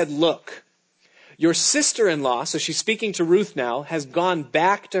she said, look, your sister-in-law, so she's speaking to Ruth now, has gone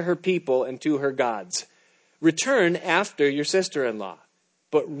back to her people and to her gods. Return after your sister-in-law.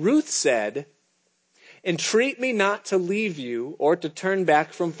 But Ruth said, entreat me not to leave you or to turn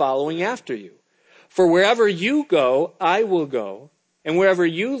back from following after you. For wherever you go, I will go. And wherever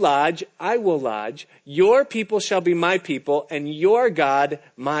you lodge, I will lodge. Your people shall be my people, and your God,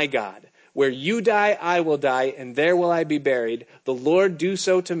 my God. Where you die, I will die, and there will I be buried. The Lord do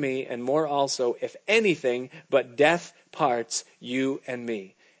so to me, and more also, if anything but death parts you and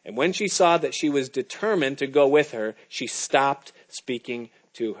me. And when she saw that she was determined to go with her, she stopped speaking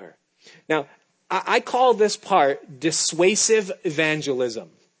to her. Now, I call this part dissuasive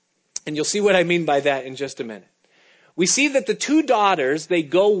evangelism. And you'll see what I mean by that in just a minute. We see that the two daughters, they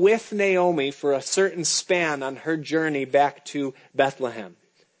go with Naomi for a certain span on her journey back to Bethlehem.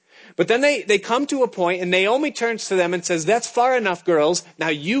 But then they come to a point, and Naomi turns to them and says, that's far enough, girls. Now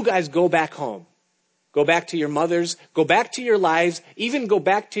you guys go back home. Go back to your mothers. Go back to your lives. Even go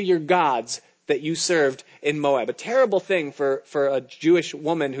back to your gods that you served in Moab. A terrible thing for a Jewish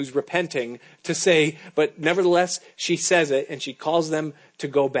woman who's repenting to say, but nevertheless, she says it, and she calls them to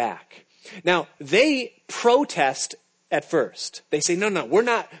go back. Now, they protest at first. They say, no, we're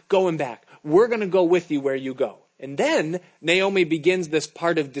not going back. We're going to go with you where you go. And then Naomi begins this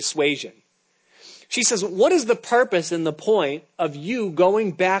part of dissuasion. She says, what is the purpose and the point of you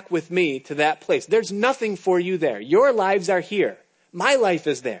going back with me to that place? There's nothing for you there. Your lives are here. My life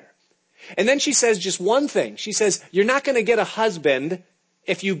is there. And then she says just one thing. She says, you're not going to get a husband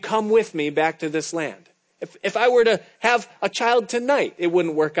if you come with me back to this land. If I were to have a child tonight, it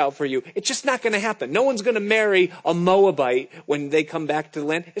wouldn't work out for you. It's just not going to happen. No one's going to marry a Moabite when they come back to the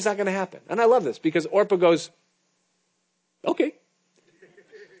land. It's not going to happen. And I love this because Orpah goes, okay,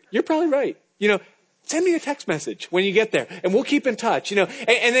 you're probably right. Send me a text message when you get there and we'll keep in touch, And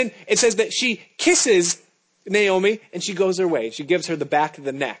then it says that she kisses Naomi and she goes her way. She gives her the back of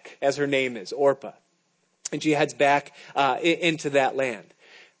the neck, as her name is, Orpah. And she heads back into that land.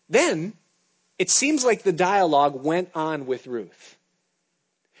 Then it seems like the dialogue went on with Ruth.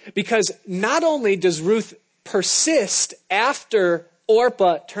 Because not only does Ruth persist after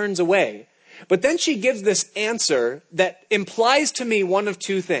Orpah turns away, but then she gives this answer that implies to me one of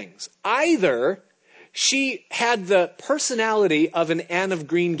two things. Either she had the personality of an Anne of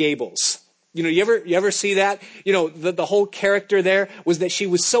Green Gables. You ever see that? The whole character there was that she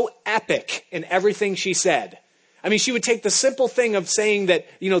was so epic in everything she said. I mean, she would take the simple thing of saying that,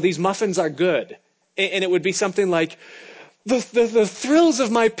 these muffins are good. And it would be something like, the thrills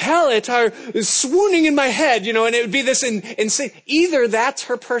of my palate are swooning in my head, and it would be this insane. Either that's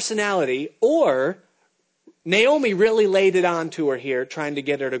her personality, or Naomi really laid it on to her here, trying to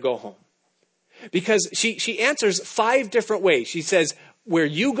get her to go home. Because she answers 5 different ways. She says, where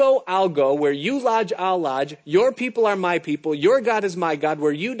you go, I'll go. Where you lodge, I'll lodge. Your people are my people. Your God is my God.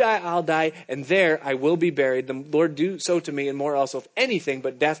 Where you die, I'll die. And there I will be buried. The Lord do so to me, and more also, if anything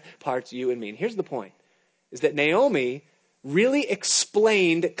but death parts you and me. And here's the point, is that Naomi really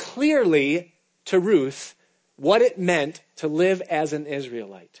explained clearly to Ruth what it meant to live as an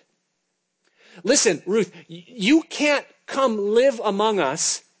Israelite. Listen, Ruth, you can't come live among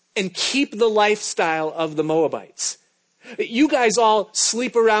us and keep the lifestyle of the Moabites. You guys all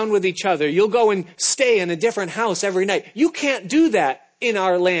sleep around with each other. You'll go and stay in a different house every night. You can't do that in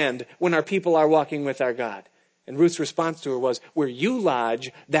our land when our people are walking with our God. And Ruth's response to her was, where you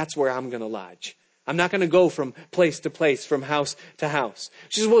lodge, that's where I'm going to lodge. I'm not going to go from place to place, from house to house.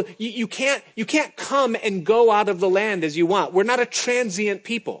 She says, well, you can't come and go out of the land as you want. We're not a transient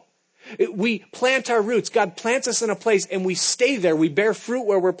people. We plant our roots. God plants us in a place and we stay there. We bear fruit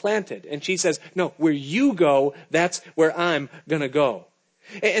where we're planted. And she says, no, where you go, that's where I'm going to go.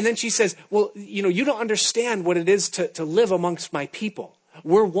 And then she says, well, you don't understand what it is to live amongst my people.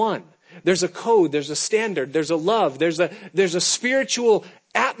 We're one. There's a code, there's a standard, there's a love, there's a spiritual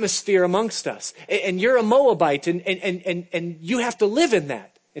atmosphere amongst us. And you're a Moabite, and you have to live in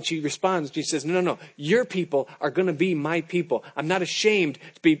that. And she responds, she says, no, your people are going to be my people. I'm not ashamed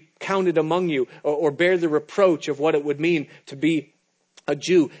to be counted among you or bear the reproach of what it would mean to be a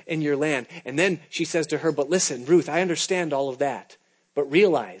Jew in your land. And then she says to her, but listen, Ruth, I understand all of that. But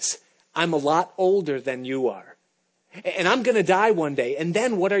realize, I'm a lot older than you are. And I'm going to die one day. And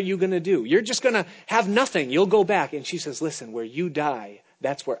then what are you going to do? You're just going to have nothing. You'll go back. And she says, listen, where you die,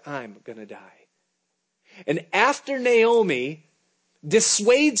 that's where I'm going to die. And after Naomi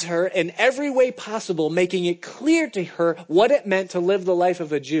dissuades her in every way possible, making it clear to her what it meant to live the life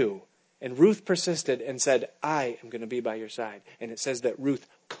of a Jew, and Ruth persisted and said, I am going to be by your side. And it says that Ruth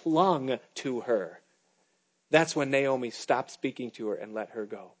clung to her. That's when Naomi stopped speaking to her and let her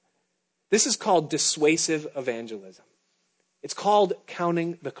go. This is called dissuasive evangelism. It's called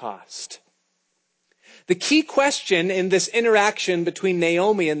counting the cost. The key question in this interaction between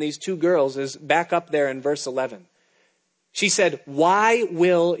Naomi and these two girls is back up there in verse 11. She said, why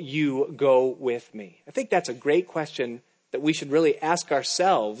will you go with me? I think that's a great question that we should really ask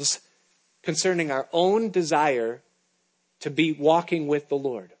ourselves concerning our own desire to be walking with the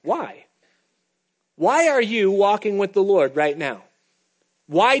Lord. Why? Why are you walking with the Lord right now?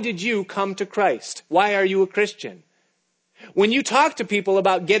 Why did you come to Christ? Why are you a Christian? When you talk to people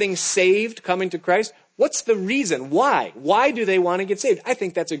about getting saved, coming to Christ, what's the reason? Why? Why do they want to get saved? I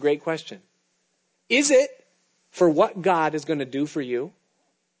think that's a great question. Is it for what God is going to do for you?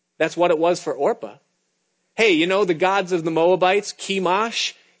 That's what it was for Orpah. Hey, the gods of the Moabites,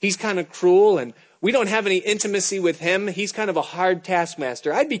 Chemosh, he's kind of cruel and we don't have any intimacy with him. He's kind of a hard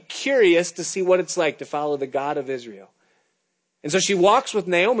taskmaster. I'd be curious to see what it's like to follow the God of Israel. And so she walks with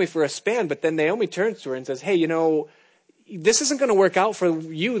Naomi for a span, but then Naomi turns to her and says, hey, this isn't going to work out for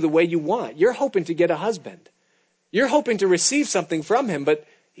you the way you want. You're hoping to get a husband. You're hoping to receive something from him, but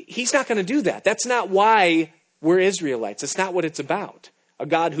he's not going to do that. That's not why we're Israelites. It's not what it's about. A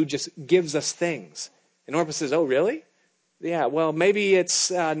God who just gives us things. And Orpah says, oh, really? Yeah, well, maybe it's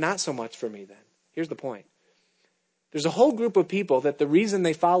not so much for me then. Here's the point. There's a whole group of people that the reason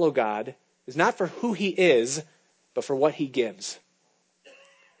they follow God is not for who he is, but for what he gives.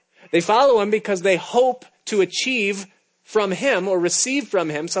 They follow him because they hope to achieve from him or receive from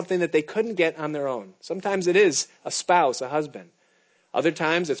him something that they couldn't get on their own. Sometimes it is a spouse, a husband. Other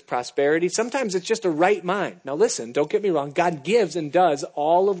times it's prosperity. Sometimes it's just a right mind. Now listen, don't get me wrong. God gives and does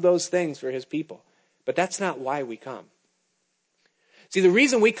all of those things for his people. But that's not why we come. See, the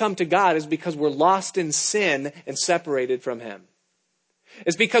reason we come to God is because we're lost in sin and separated from him.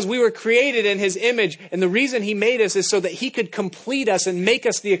 It's because we were created in his image, and the reason he made us is so that he could complete us and make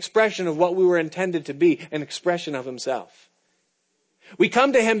us the expression of what we were intended to be, an expression of himself. We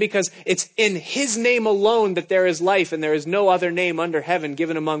come to him because it's in his name alone that there is life, and there is no other name under heaven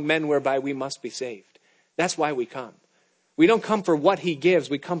given among men whereby we must be saved. That's why we come. We don't come for what he gives,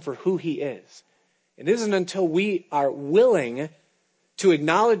 we come for who he is. It isn't until we are willing to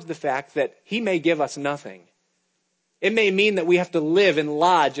acknowledge the fact that he may give us nothing. It may mean that we have to live and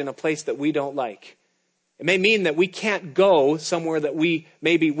lodge in a place that we don't like. It may mean that we can't go somewhere that we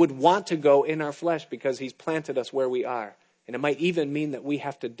maybe would want to go in our flesh because he's planted us where we are. And it might even mean that we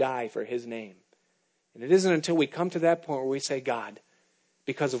have to die for his name. And it isn't until we come to that point where we say, God,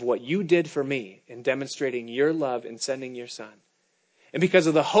 because of what you did for me in demonstrating your love and sending your son, and because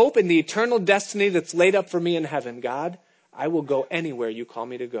of the hope and the eternal destiny that's laid up for me in heaven, God, I will go anywhere you call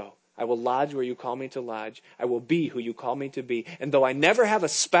me to go. I will lodge where you call me to lodge. I will be who you call me to be. And though I never have a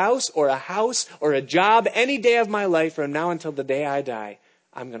spouse or a house or a job any day of my life from now until the day I die,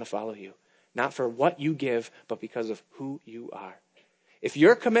 I'm going to follow you. Not for what you give, but because of who you are. If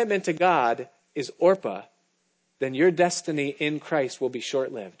your commitment to God is Orpah, then your destiny in Christ will be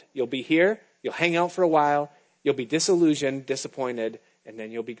short-lived. You'll be here, you'll hang out for a while, you'll be disillusioned, disappointed, and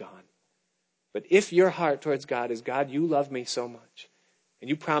then you'll be gone. But if your heart towards God is, God, you love me so much, and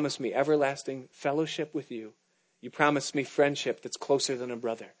you promise me everlasting fellowship with you, you promise me friendship that's closer than a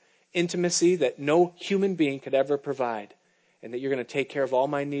brother, intimacy that no human being could ever provide, and that you're going to take care of all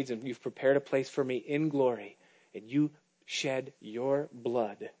my needs, and you've prepared a place for me in glory, and you shed your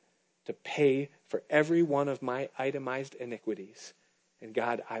blood to pay for every one of my itemized iniquities. And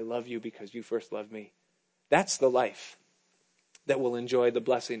God, I love you because you first loved me. That's the life that will enjoy the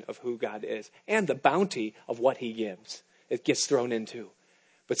blessing of who God is and the bounty of what he gives. It gets thrown into.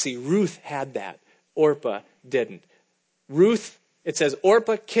 But see, Ruth had that. Orpah didn't. Ruth, it says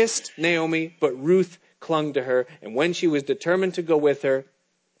Orpah kissed Naomi, but Ruth clung to her, and when she was determined to go with her,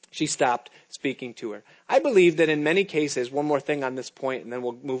 she stopped speaking to her. I believe that in many cases, one more thing on this point, and then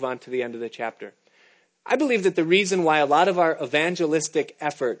we'll move on to the end of the chapter. I believe that the reason why a lot of our evangelistic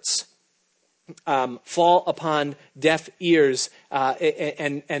efforts fall upon deaf ears,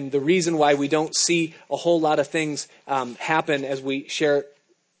 and the reason why we don't see a whole lot of things happen as we share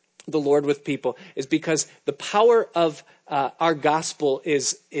the Lord with people, is because the power of our gospel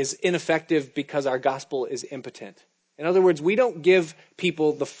is ineffective because our gospel is impotent. In other words, we don't give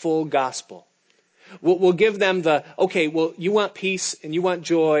people the full gospel. We'll give them okay, well, you want peace and you want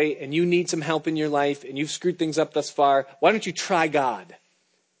joy and you need some help in your life and you've screwed things up thus far. Why don't you try God?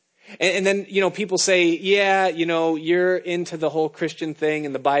 And then, people say, yeah, you're into the whole Christian thing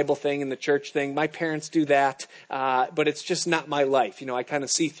and the Bible thing and the church thing. My parents do that, but it's just not my life. I kind of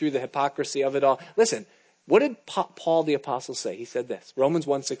see through the hypocrisy of it all. Listen, what did Paul the Apostle say? He said this, Romans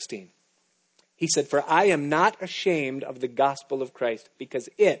 1:16. He said, "For I am not ashamed of the gospel of Christ, because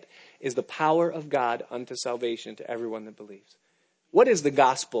it is the power of God unto salvation to everyone that believes." What is the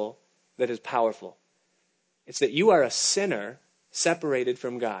gospel that is powerful? It's that you are a sinner separated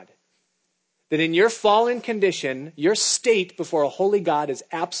from God. That in your fallen condition, your state before a holy God is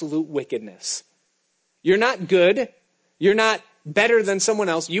absolute wickedness. You're not good. You're not better than someone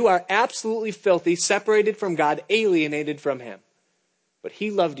else. You are absolutely filthy, separated from God, alienated from Him. But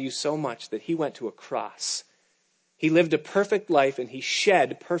He loved you so much that He went to a cross. He lived a perfect life and He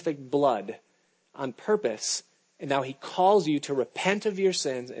shed perfect blood on purpose. And now He calls you to repent of your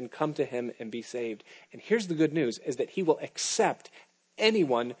sins and come to Him and be saved. And here's the good news, is that He will accept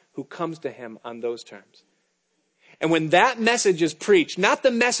anyone who comes to Him on those terms. And when that message is preached, not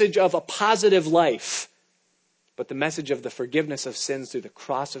the message of a positive life, but the message of the forgiveness of sins through the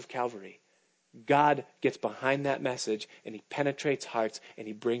cross of Calvary, God gets behind that message and He penetrates hearts and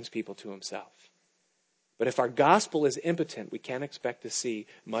He brings people to Himself. But if our gospel is impotent, we can't expect to see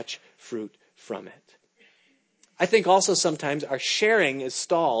much fruit from it. I think also sometimes our sharing is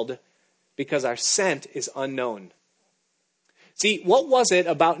stalled because our sent is unknown. See, what was it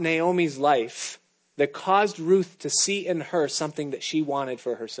about Naomi's life that caused Ruth to see in her something that she wanted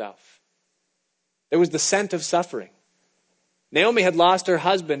for herself? There was the scent of suffering. Naomi had lost her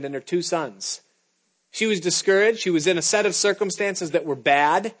husband and her 2 sons. She was discouraged. She was in a set of circumstances that were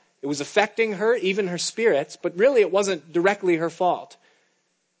bad. It was affecting her, even her spirits, but really it wasn't directly her fault.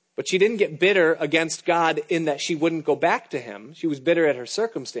 But she didn't get bitter against God in that she wouldn't go back to Him. She was bitter at her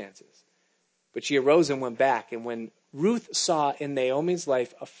circumstances. But she arose and went back. And when Ruth saw in Naomi's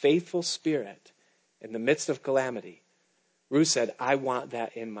life a faithful spirit in the midst of calamity, Ruth said, I want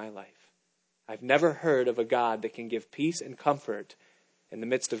that in my life. I've never heard of a God that can give peace and comfort in the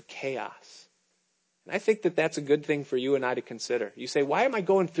midst of chaos. And I think that that's a good thing for you and I to consider. You say, why am I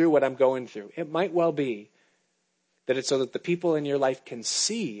going through what I'm going through? It might well be that it's so that the people in your life can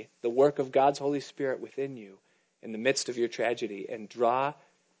see the work of God's Holy Spirit within you in the midst of your tragedy and draw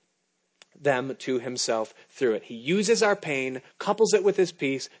them to Himself through it. He uses our pain, couples it with His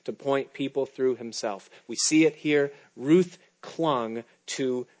peace to point people through Himself. We see it here. Ruth clung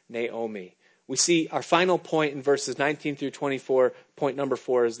to Naomi. We see our final point in verses 19 through 24, point number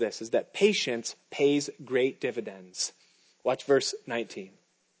 4 is this, is that patience pays great dividends. Watch verse 19.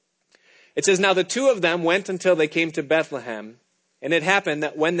 It says, "Now the 2 of them went until they came to Bethlehem, and it happened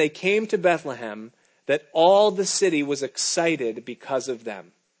that when they came to Bethlehem, that all the city was excited because of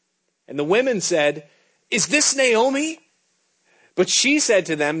them. And the women said, 'Is this Naomi?' But she said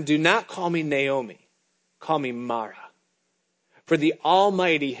to them, 'Do not call me Naomi, call me Mara. For the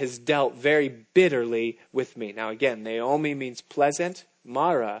Almighty has dealt very bitterly with me.'" Now again, Naomi means pleasant.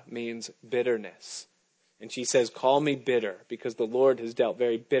 Mara means bitterness. And she says, "Call me bitter, because the Lord has dealt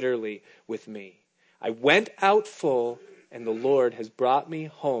very bitterly with me. I went out full, and the Lord has brought me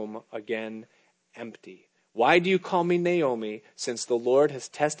home again empty. Why do you call me Naomi, since the Lord has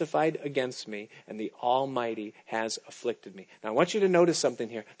testified against me, and the Almighty has afflicted me?" Now I want you to notice something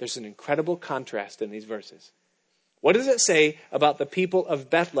here. There's an incredible contrast in these verses. What does it say about the people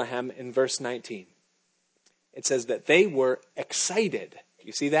of Bethlehem in verse 19? It says that they were excited.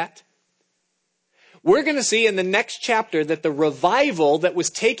 You see that? We're going to see in the next chapter that the revival that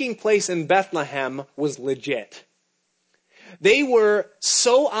was taking place in Bethlehem was legit. They were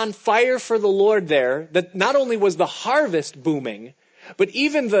so on fire for the Lord there that not only was the harvest booming, but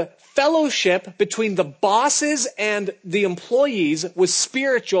even the fellowship between the bosses and the employees was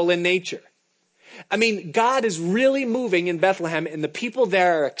spiritual in nature. I mean, God is really moving in Bethlehem, and the people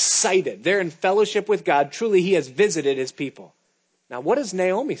there are excited. They're in fellowship with God. Truly, He has visited His people. Now, what does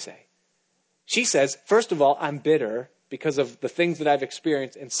Naomi say? She says, first of all, I'm bitter, because of the things that I've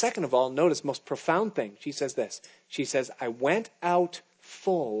experienced. And second of all, notice most profound thing. She says this. She says, I went out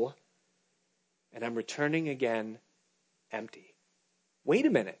full and I'm returning again empty. Wait a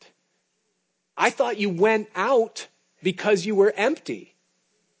minute. I thought you went out because you were empty.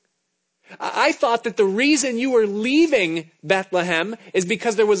 I thought that the reason you were leaving Bethlehem is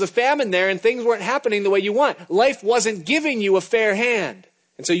because there was a famine there and things weren't happening the way you want. Life wasn't giving you a fair hand.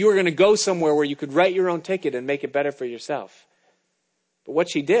 And so you were going to go somewhere where you could write your own ticket and make it better for yourself. But what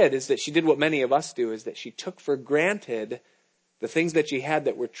she did is that she did what many of us do, is that she took for granted the things that she had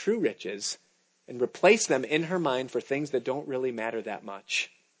that were true riches and replaced them in her mind for things that don't really matter that much.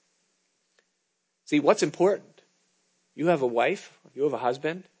 See, what's important? You have a wife, you have a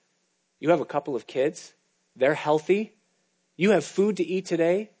husband, you have a couple of kids, they're healthy, you have food to eat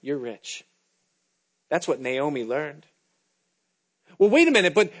today, you're rich. That's what Naomi learned. Well, wait a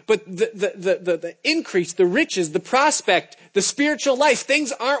minute, but the increase, the riches, the prospect, the spiritual life,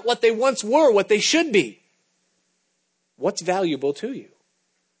 things aren't what they once were, what they should be. What's valuable to you?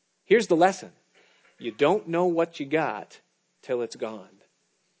 Here's the lesson. You don't know what you got till it's gone.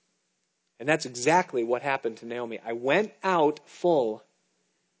 And that's exactly what happened to Naomi. I went out full,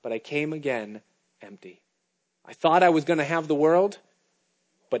 but I came again empty. I thought I was going to have the world,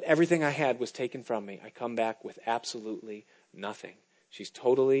 but everything I had was taken from me. I come back with absolutely nothing. She's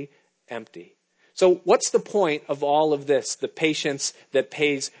totally empty. So what's the point of all of this? The patience that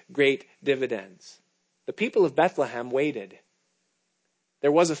pays great dividends. The people of Bethlehem waited.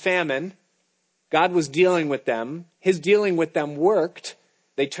 There was a famine. God was dealing with them. His dealing with them worked.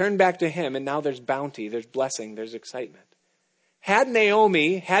 They turned back to him, and now there's bounty, there's blessing, there's excitement. Had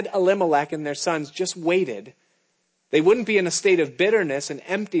Naomi, had Elimelech and their sons just waited, they wouldn't be in a state of bitterness and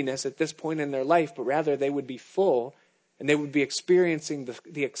emptiness at this point in their life, but rather they would be full and they would be experiencing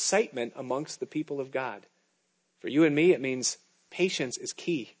the excitement amongst the people of God. For you and me, it means patience is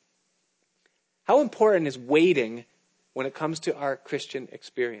key. How important is waiting when it comes to our Christian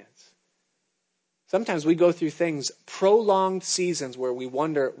experience? Sometimes we go through things, prolonged seasons where we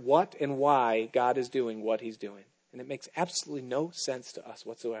wonder what and why God is doing what he's doing. And it makes absolutely no sense to us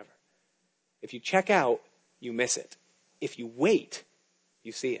whatsoever. If you check out, you miss it. If you wait,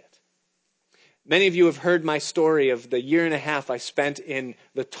 you see it. Many of you have heard my story of the year and a half I spent in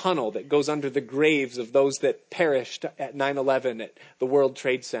the tunnel that goes under the graves of those that perished at 9/11 at the World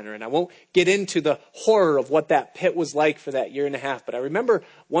Trade Center. And I won't get into the horror of what that pit was like for that year and a half. But I remember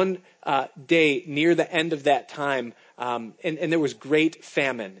one day near the end of that time, and there was great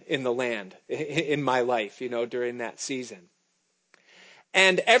famine in the land in my life, during that season.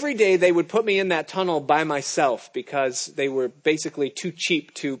 And every day they would put me in that tunnel by myself because they were basically too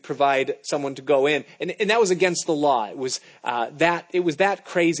cheap to provide someone to go in. And that was against the law. It was that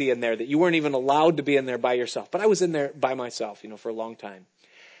crazy in there that you weren't even allowed to be in there by yourself. But I was in there by myself, for a long time.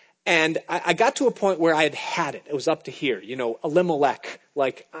 And I got to a point where I had it. It was up to here, Elimelech,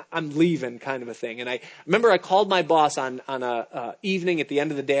 like I'm leaving kind of a thing. And I remember I called my boss on a evening at the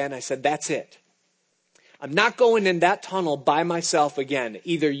end of the day and I said, that's it. I'm not going in that tunnel by myself again.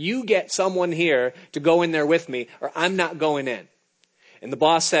 Either you get someone here to go in there with me, or I'm not going in. And the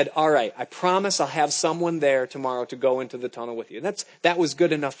boss said, all right, I promise I'll have someone there tomorrow to go into the tunnel with you. And that was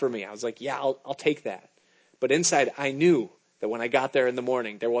good enough for me. I was like, yeah, I'll take that. But inside, I knew that when I got there in the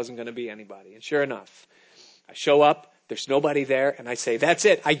morning, there wasn't going to be anybody. And sure enough, I show up. There's nobody there, and I say, that's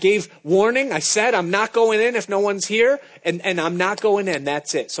it. I gave warning. I said, I'm not going in if no one's here, and I'm not going in.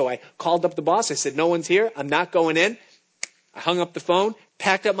 That's it. So I called up the boss. I said, no one's here. I'm not going in. I hung up the phone,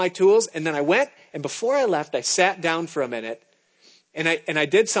 packed up my tools, and then I went, and before I left, I sat down for a minute, and I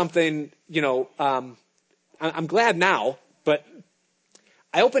did something, I'm glad now, but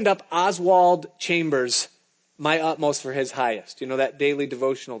I opened up Oswald Chambers' My Utmost for His Highest, that daily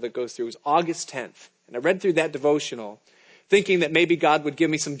devotional that goes through. It was August 10th. And I read through that devotional, thinking that maybe God would give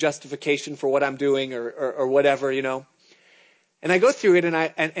me some justification for what I'm doing or whatever, And I go through it,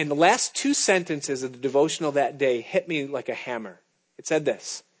 and the last two sentences of the devotional that day hit me like a hammer. It said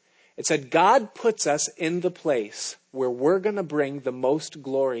this. It said, God puts us in the place where we're going to bring the most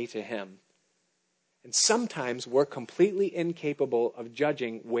glory to him. And sometimes we're completely incapable of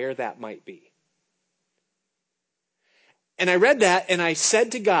judging where that might be. And I read that, and I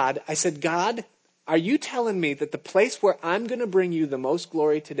said to God, God, are you telling me that the place where I'm going to bring you the most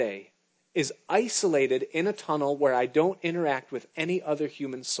glory today is isolated in a tunnel where I don't interact with any other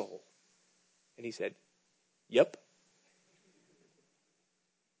human soul? And he said, yep.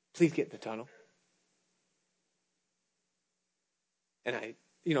 Please get in the tunnel. And I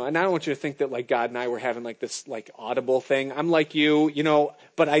don't want you to think that like God and I were having like this like audible thing. I'm like you,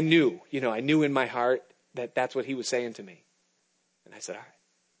 but I knew in my heart, that that's what he was saying to me. And I said, all right.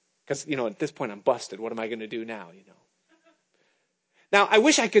 Because, at this point I'm busted. What am I going to do now, Now, I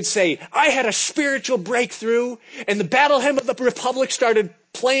wish I could say, I had a spiritual breakthrough, and the Battle Hymn of the Republic started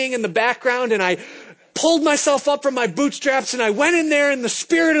playing in the background, and I pulled myself up from my bootstraps, and I went in there in the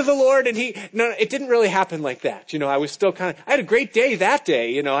Spirit of the Lord, and no, it didn't really happen like that. I was still I had a great day that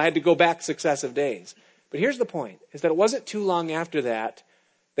day, I had to go back successive days. But here's the point, is that it wasn't too long after that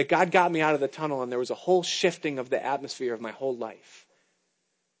God got me out of the tunnel, and there was a whole shifting of the atmosphere of my whole life.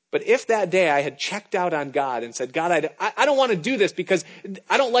 But if that day I had checked out on God and said, God, I don't want to do this because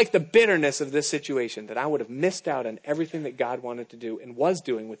I don't like the bitterness of this situation, that I would have missed out on everything that God wanted to do and was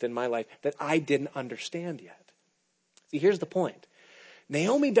doing within my life that I didn't understand yet. See, here's the point.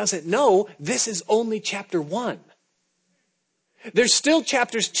 Naomi doesn't know this is only chapter 1. There's still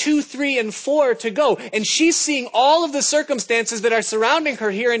chapters 2, 3, and 4 to go. And she's seeing all of the circumstances that are surrounding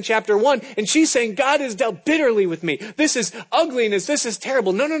her here in chapter 1. And she's saying, God has dealt bitterly with me. This is ugliness. This is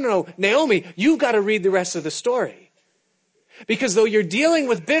terrible. No. Naomi, you've got to read the rest of the story. Because though you're dealing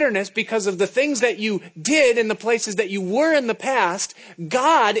with bitterness because of the things that you did in the places that you were in the past,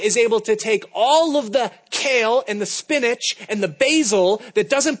 God is able to take all of the kale and the spinach and the basil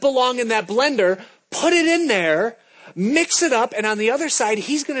that doesn't belong in that blender, put it in there, mix it up, and on the other side,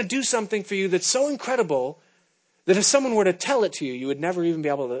 he's going to do something for you that's so incredible that if someone were to tell it to you, you would never even be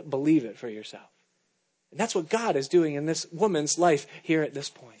able to believe it for yourself. And that's what God is doing in this woman's life here at this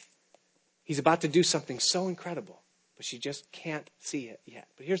point. He's about to do something so incredible, but she just can't see it yet.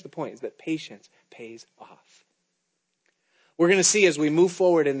 But here's the point, is that patience pays off. We're going to see as we move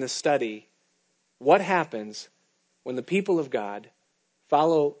forward in this study what happens when the people of God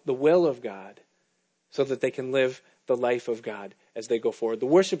follow the will of God so that they can live the life of God as they go forward. The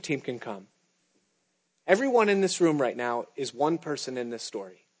worship team can come. Everyone in this room right now is one person in this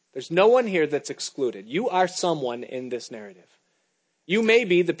story. There's no one here that's excluded. You are someone in this narrative. You may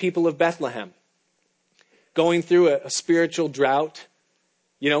be the people of Bethlehem, going through a spiritual drought.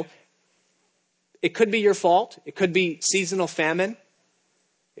 It could be your fault. It could be seasonal famine.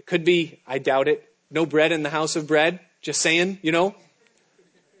 It could be, I doubt it, no bread in the house of bread. Just saying,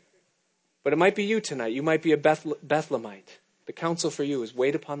 But it might be you tonight. You might be a Bethlehemite. The counsel for you is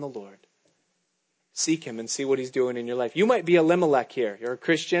wait upon the Lord. Seek him and see what he's doing in your life. You might be Elimelech here. You're a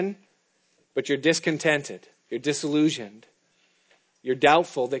Christian, but you're discontented. You're disillusioned. You're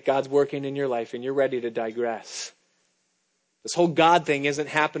doubtful that God's working in your life, and you're ready to digress. This whole God thing isn't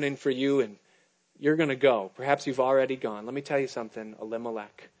happening for you, and you're going to go. Perhaps you've already gone. Let me tell you something,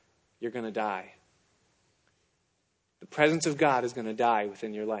 Elimelech. You're going to die. The presence of God is going to die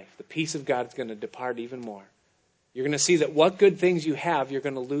within your life. The peace of God is going to depart even more. You're going to see that what good things you have, you're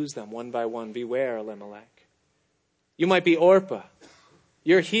going to lose them one by one. Beware, Elimelech. You might be Orpah.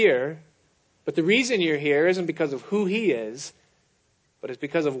 You're here, but the reason you're here isn't because of who he is, but it's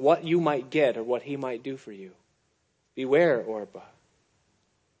because of what you might get or what he might do for you. Beware, Orpah.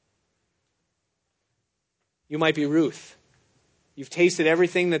 You might be Ruth. You've tasted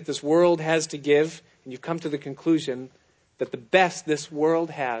everything that this world has to give, and you've come to the conclusion that the best this world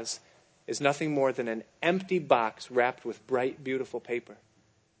has is nothing more than an empty box wrapped with bright, beautiful paper.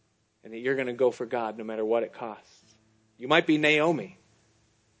 And that you're going to go for God no matter what it costs. You might be Naomi.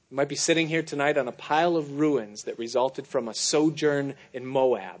 You might be sitting here tonight on a pile of ruins that resulted from a sojourn in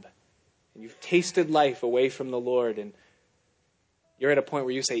Moab. And you've tasted life away from the Lord, and you're at a point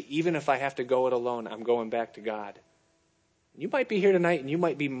where you say, even if I have to go it alone, I'm going back to God. You might be here tonight and you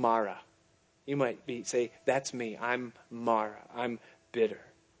might be Mara. You might say, that's me. I'm Mara. I'm bitter.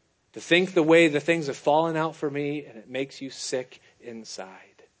 To think the way the things have fallen out for me, and it makes you sick inside.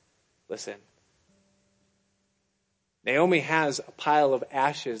 Listen. Naomi has a pile of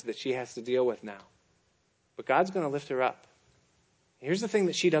ashes that she has to deal with now. But God's going to lift her up. Here's the thing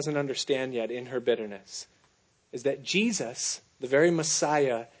that she doesn't understand yet in her bitterness, is that Jesus, the very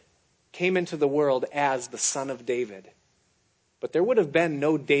Messiah, came into the world as the son of David. But there would have been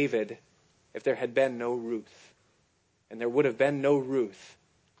no David if there had been no Ruth. And there would have been no Ruth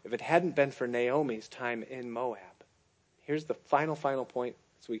if it hadn't been for Naomi's time in Moab. Here's the final point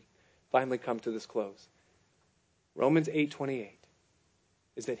as we finally come to this close. Romans 8:28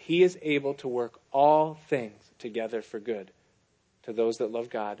 is that he is able to work all things together for good to those that love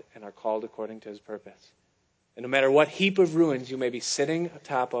God and are called according to his purpose. And no matter what heap of ruins you may be sitting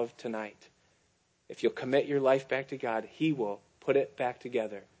atop of tonight, if you'll commit your life back to God, he will put it back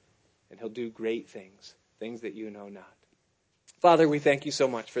together, and he'll do great things, things that you know not. Father, we thank you so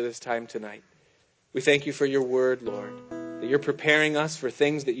much for this time tonight. We thank you for your word, Lord, that you're preparing us for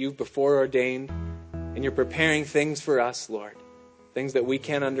things that you've before ordained, and you're preparing things for us, Lord, things that we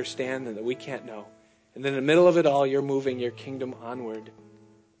can't understand and that we can't know. And then in the middle of it all, you're moving your kingdom onward.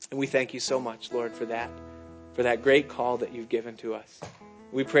 And we thank you so much, Lord, for that great call that you've given to us.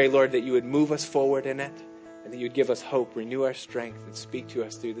 We pray, Lord, that you would move us forward in it, and that you would give us hope, renew our strength, and speak to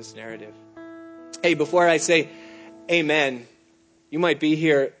us through this narrative. Hey, before I say amen, you might be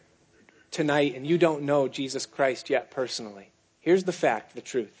here tonight and you don't know Jesus Christ yet personally. Here's the fact, the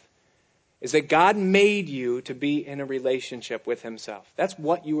truth, is that God made you to be in a relationship with himself. That's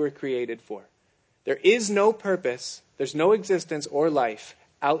what you were created for. There is no purpose, there's no existence or life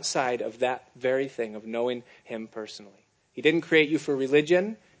outside of that very thing of knowing him personally. He didn't create you for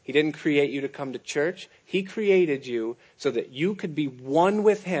religion. He didn't create you to come to church. He created you so that you could be one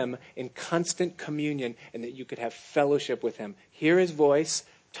with him in constant communion and that you could have fellowship with him. Hear his voice,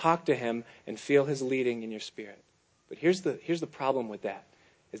 talk to him, and feel his leading in your spirit. But here's the problem with that,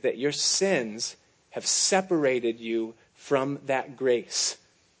 is that your sins have separated you from that grace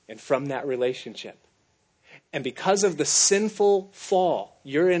and from that relationship. And because of the sinful fall,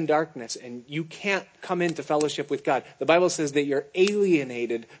 you're in darkness and you can't come into fellowship with God. The Bible says that you're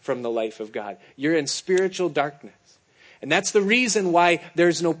alienated from the life of God. You're in spiritual darkness. And that's the reason why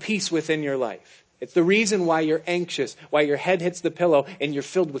there's no peace within your life. It's the reason why you're anxious, why your head hits the pillow and you're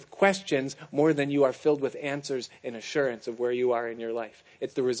filled with questions more than you are filled with answers and assurance of where you are in your life.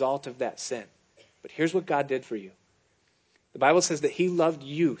 It's the result of that sin. But here's what God did for you. The Bible says that he loved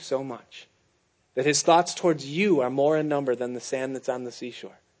you so much that his thoughts towards you are more in number than the sand that's on the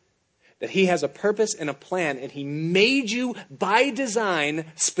seashore. That he has a purpose and a plan, and he made you by design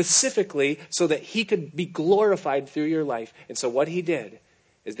specifically so that he could be glorified through your life. And so what he did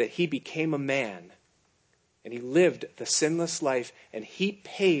is that he became a man, and he lived the sinless life, and he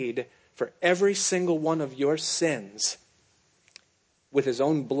paid for every single one of your sins. With his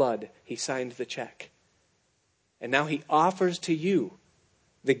own blood, he signed the check. And now he offers to you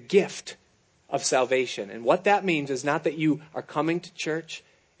the gift of salvation. And what that means is not that you are coming to church.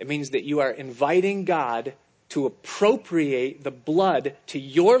 It means that you are inviting God to appropriate the blood to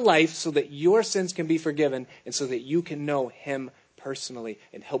your life so that your sins can be forgiven and so that you can know him personally.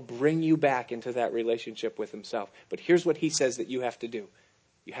 And he'll bring you back into that relationship with himself. But here's what he says that you have to do.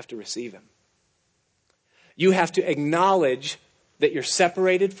 You have to receive him. You have to acknowledge that you're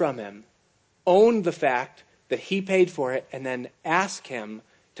separated from him, own the fact that he paid for it, and then ask him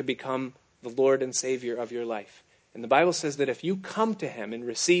to become the Lord and Savior of your life. And the Bible says that if you come to him and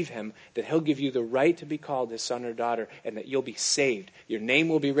receive him, that he'll give you the right to be called his son or daughter, and that you'll be saved. Your name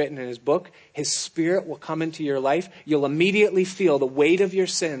will be written in his book. His spirit will come into your life. You'll immediately feel the weight of your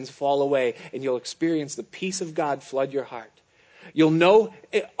sins fall away, and you'll experience the peace of God flood your heart. You'll know,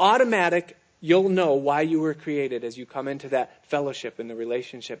 you'll know why you were created as you come into that fellowship and the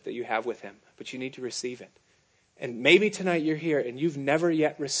relationship that you have with him. But you need to receive it. And maybe tonight you're here and you've never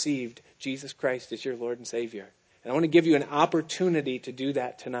yet received Jesus Christ as your Lord and Savior. And I want to give you an opportunity to do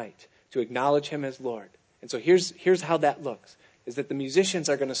that tonight, to acknowledge him as Lord. And so here's how that looks, is that the musicians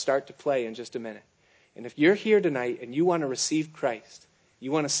are going to start to play in just a minute. And if you're here tonight and you want to receive Christ,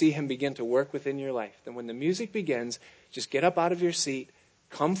 you want to see him begin to work within your life, then when the music begins, just get up out of your seat,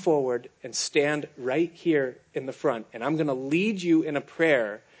 come forward, and stand right here in the front. And I'm going to lead you in a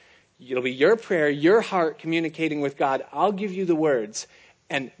prayer. It'll be your prayer, your heart communicating with God. I'll give you the words,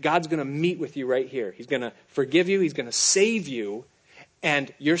 and God's going to meet with you right here. He's going to forgive you. He's going to save you,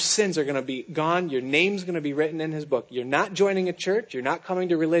 and your sins are going to be gone. Your name's going to be written in his book. You're not joining a church. You're not coming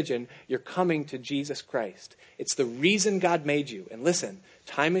to religion. You're coming to Jesus Christ. It's the reason God made you. And listen,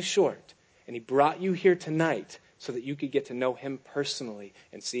 time is short, and he brought you here tonight so that you could get to know him personally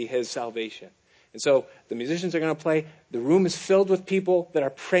and see his salvation. And so the musicians are going to play. The room is filled with people that are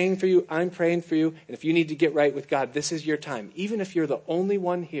praying for you. I'm praying for you. And if you need to get right with God, this is your time. Even if you're the only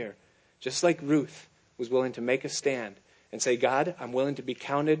one here, just like Ruth was willing to make a stand and say, God, I'm willing to be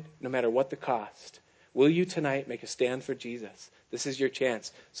counted no matter what the cost. Will you tonight make a stand for Jesus? This is your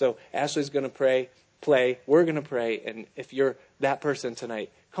chance. So Ashley's going to play. We're going to pray. And if you're that person tonight,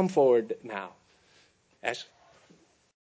 come forward now. Ashley.